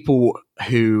 People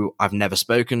who I've never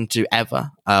spoken to ever,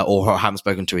 or who I haven't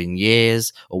spoken to in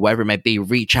years, or whatever it may be,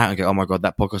 reach out and go, oh my God,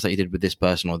 that podcast that you did with this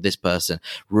person or this person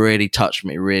really touched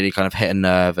me, really kind of hit a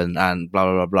nerve, and blah,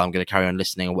 blah, blah, blah. I'm going to carry on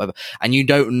listening or whatever. And you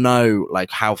don't know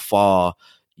how far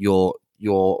your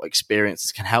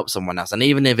experiences can help someone else. And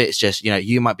even if it's just,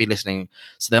 you might be listening.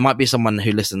 So there might be someone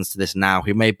who listens to this now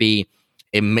who may be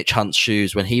in Mitch Hunt's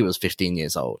shoes when he was 15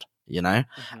 years old. And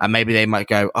maybe they might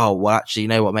go, oh, well, actually,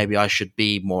 maybe I should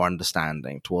be more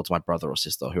understanding towards my brother or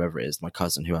sister, or whoever it is, my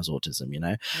cousin who has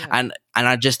autism, and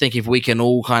I just think if we can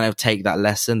all kind of take that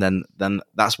lesson, then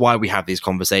that's why we have these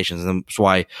conversations, and that's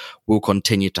why we'll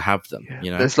continue to have them.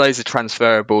 There's loads of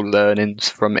transferable learnings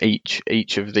from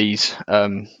each of these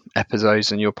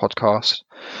episodes in your podcast.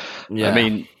 I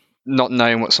mean, not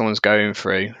knowing what someone's going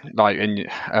through, like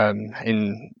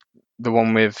in the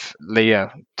one with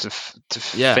Leah, to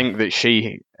think that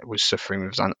she was suffering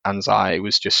with anxiety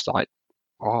was just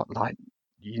what,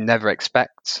 you never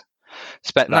expect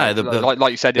no, that.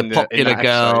 Like you said, in popular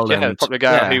girl, the popular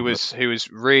girl who was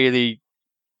really,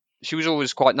 she was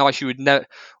always quite nice. She would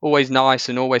always nice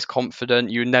and always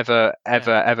confident. You would never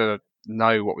ever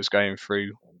know what was going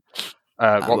through,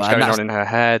 what was going on in her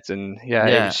head, and it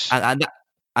was,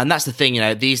 and that's the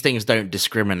thing. These things don't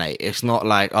discriminate. It's not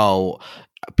like, oh,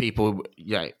 people,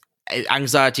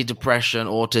 anxiety, depression,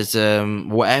 autism,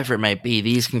 whatever it may be,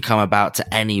 these can come about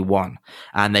to anyone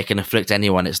and they can afflict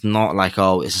anyone. It's not like,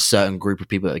 oh, it's a certain group of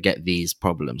people that get these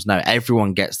problems. No,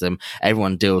 everyone gets them.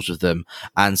 Everyone deals with them.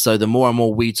 And so the more and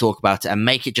more we talk about it and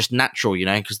make it just natural,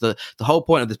 because the whole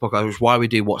point of this podcast, which is why we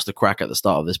do What's the Crack at the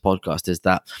start of this podcast, is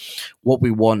that what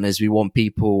we want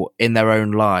people in their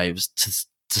own lives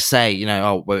to say,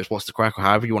 oh, well, it's what's the crack, or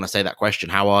however you want to say that question,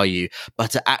 how are you?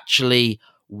 But to actually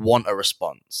want a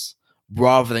response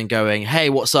rather than going, hey,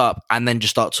 what's up? And then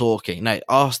just start talking. No,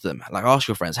 ask them, ask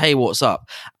your friends, hey, what's up?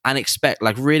 And expect,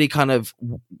 really kind of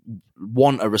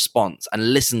want a response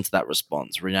and listen to that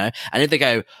response, And if they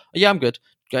go, oh, yeah, I'm good.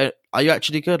 Go, are you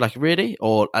actually good? Really?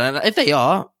 And if they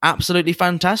are, absolutely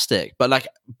fantastic.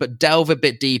 But delve a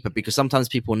bit deeper, because sometimes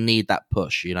people need that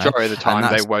push, Majority of the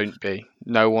time they won't be.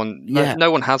 No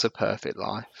one has a perfect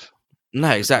life.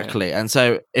 No, exactly. Yeah. And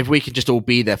so if we can just all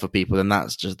be there for people, then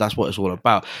that's what it's all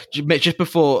about. Just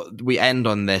before we end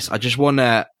on this, I just want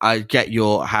to how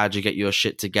do you get your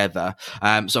shit together?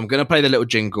 So I'm going to play the little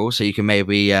jingle so you can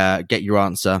maybe get your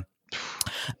answer.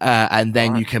 And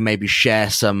then you can maybe share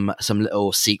some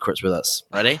little secrets with us.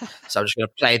 Ready? So I'm just going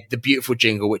to play the beautiful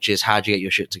jingle, which is how do you get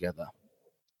your shit together?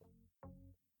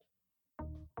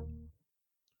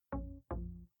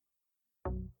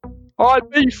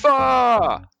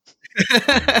 Ibiza!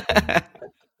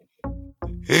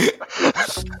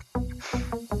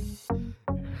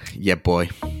 Yeah, boy.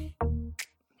 Let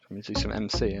me do some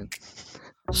MCing.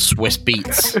 Swiss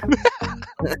beats.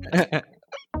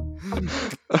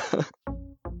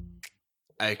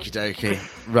 Okie dokie.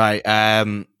 Right.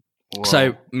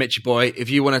 So, Mitchy boy, if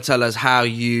you want to tell us how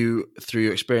you, through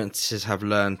your experiences, have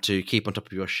learned to keep on top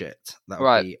of your shit, that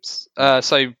would be...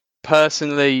 So,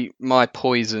 personally, my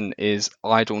poison is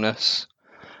idleness.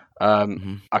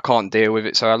 I can't deal with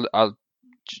it, so I'll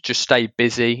just stay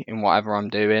busy in whatever I'm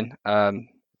doing.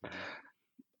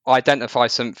 Identify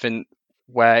something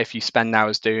where if you spend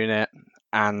hours doing it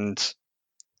and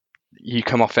you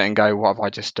come off it and go, what have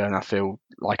I just done? I feel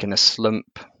like in a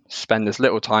slump. Spend as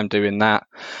little time doing that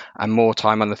and more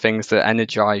time on the things that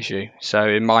energize you. So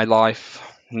in my life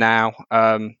now,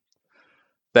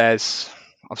 there's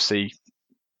obviously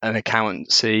an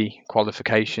accountancy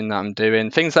qualification that I'm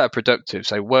doing, things that are productive.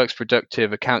 So work's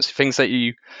productive, accounts, things that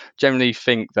you generally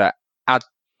think that add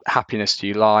happiness to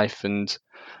your life and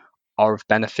are of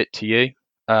benefit to you.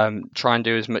 Try and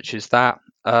do as much as that.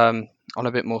 On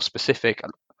a bit more specific,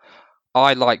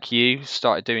 I, like you,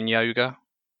 started doing yoga,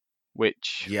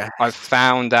 which I've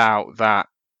found out that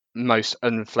most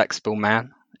unflexible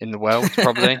man in the world,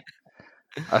 probably.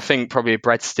 I think probably a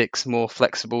breadstick's more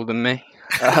flexible than me.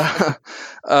 But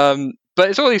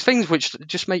it's all these things which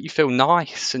just make you feel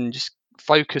nice, and just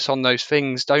focus on those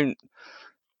things. Don't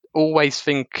always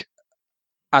think,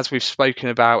 as we've spoken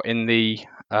about earlier,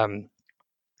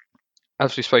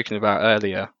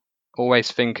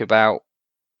 always think about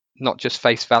not just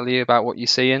face value about what you're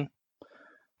seeing.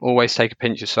 Always take a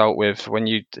pinch of salt with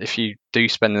if you do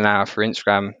spend an hour for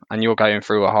Instagram and you're going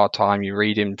through a hard time, you're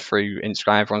reading through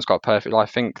Instagram, everyone's got a perfect life.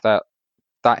 Think that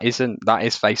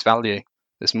is face value.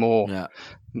 There's more. Yeah.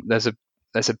 There's a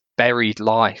buried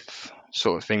life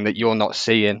sort of thing that you're not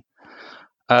seeing.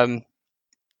 Learn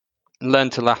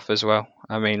to laugh as well.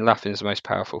 I mean, laughing is the most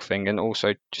powerful thing, and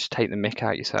also just take the mick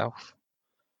out yourself.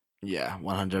 Yeah,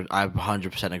 100. I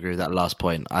 100% agree with that last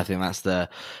point. I think that's the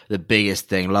biggest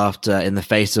thing. Laughter in the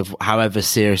face of however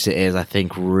serious it is, I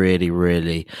think really,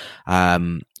 really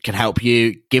can help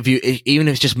you, give you, even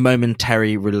if it's just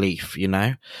momentary relief,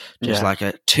 just like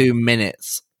 2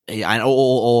 minutes. And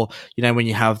or when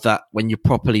you have that, when you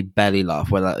properly belly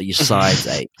laugh, where your sides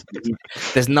ache,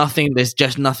 there's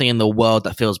just nothing in the world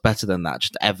that feels better than that,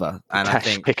 just ever. And I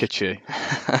think Pikachu,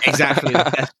 exactly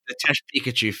the Tesh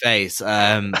Pikachu face.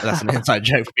 That's an inside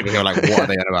joke for people who are like, what are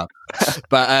they on about?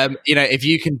 But if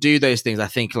you can do those things, I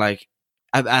think and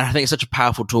I think it's such a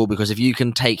powerful tool, because if you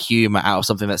can take humor out of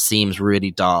something that seems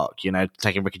really dark,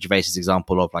 taking Ricky Gervais's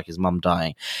example of his mum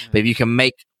dying, but if you can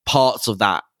make parts of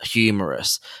that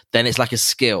humorous, then it's like a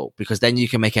skill, because then you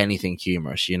can make anything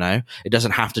humorous. It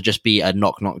doesn't have to just be a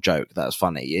knock joke that's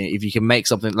funny. If you can make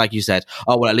something, like you said,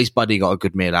 oh well, at least Buddy got a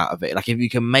good meal out of it. If you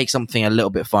can make something a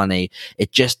little bit funny,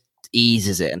 it just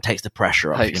eases it and takes the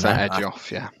pressure off. Takes that edge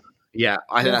off. Yeah,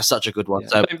 I think that's such a good one. Yeah.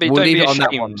 So don't be ashamed.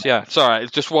 That one. Yeah, sorry,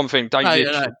 it's just one thing. Sorry,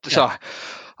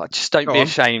 just don't be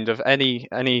ashamed of any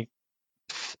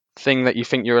thing that you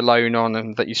think you're alone on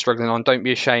and that you're struggling on. Don't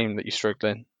be ashamed that you're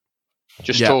struggling.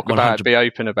 Just talk about it, be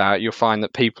open about it. You'll find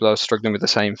that people are struggling with the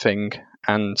same thing,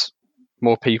 and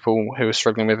more people who are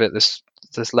struggling with it,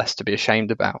 there's less to be ashamed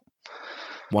about.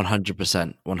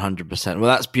 100%. Well,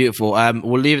 that's beautiful.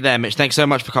 We'll leave it there, Mitch. Thanks so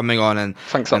much for coming on and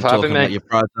thanks for talking having me. About your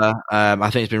brother. I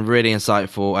think it's been really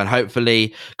insightful, and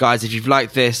hopefully, guys, if you've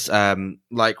liked this,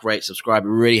 like, rate, subscribe. It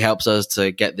really helps us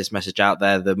to get this message out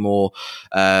there. The more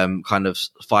kind of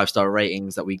 5-star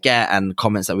ratings that we get and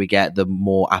comments that we get, the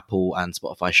more Apple and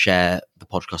Spotify share the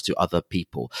podcast to other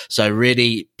people. So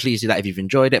really, please do that if you've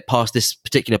enjoyed it. Pass this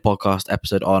particular podcast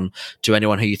episode on to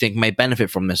anyone who you think may benefit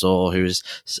from this, or who has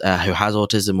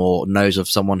autism, or knows of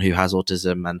someone who has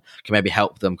autism, and can maybe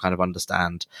help them kind of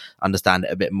understand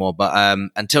it a bit more. But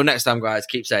until next time, guys,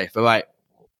 keep safe. Bye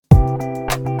bye.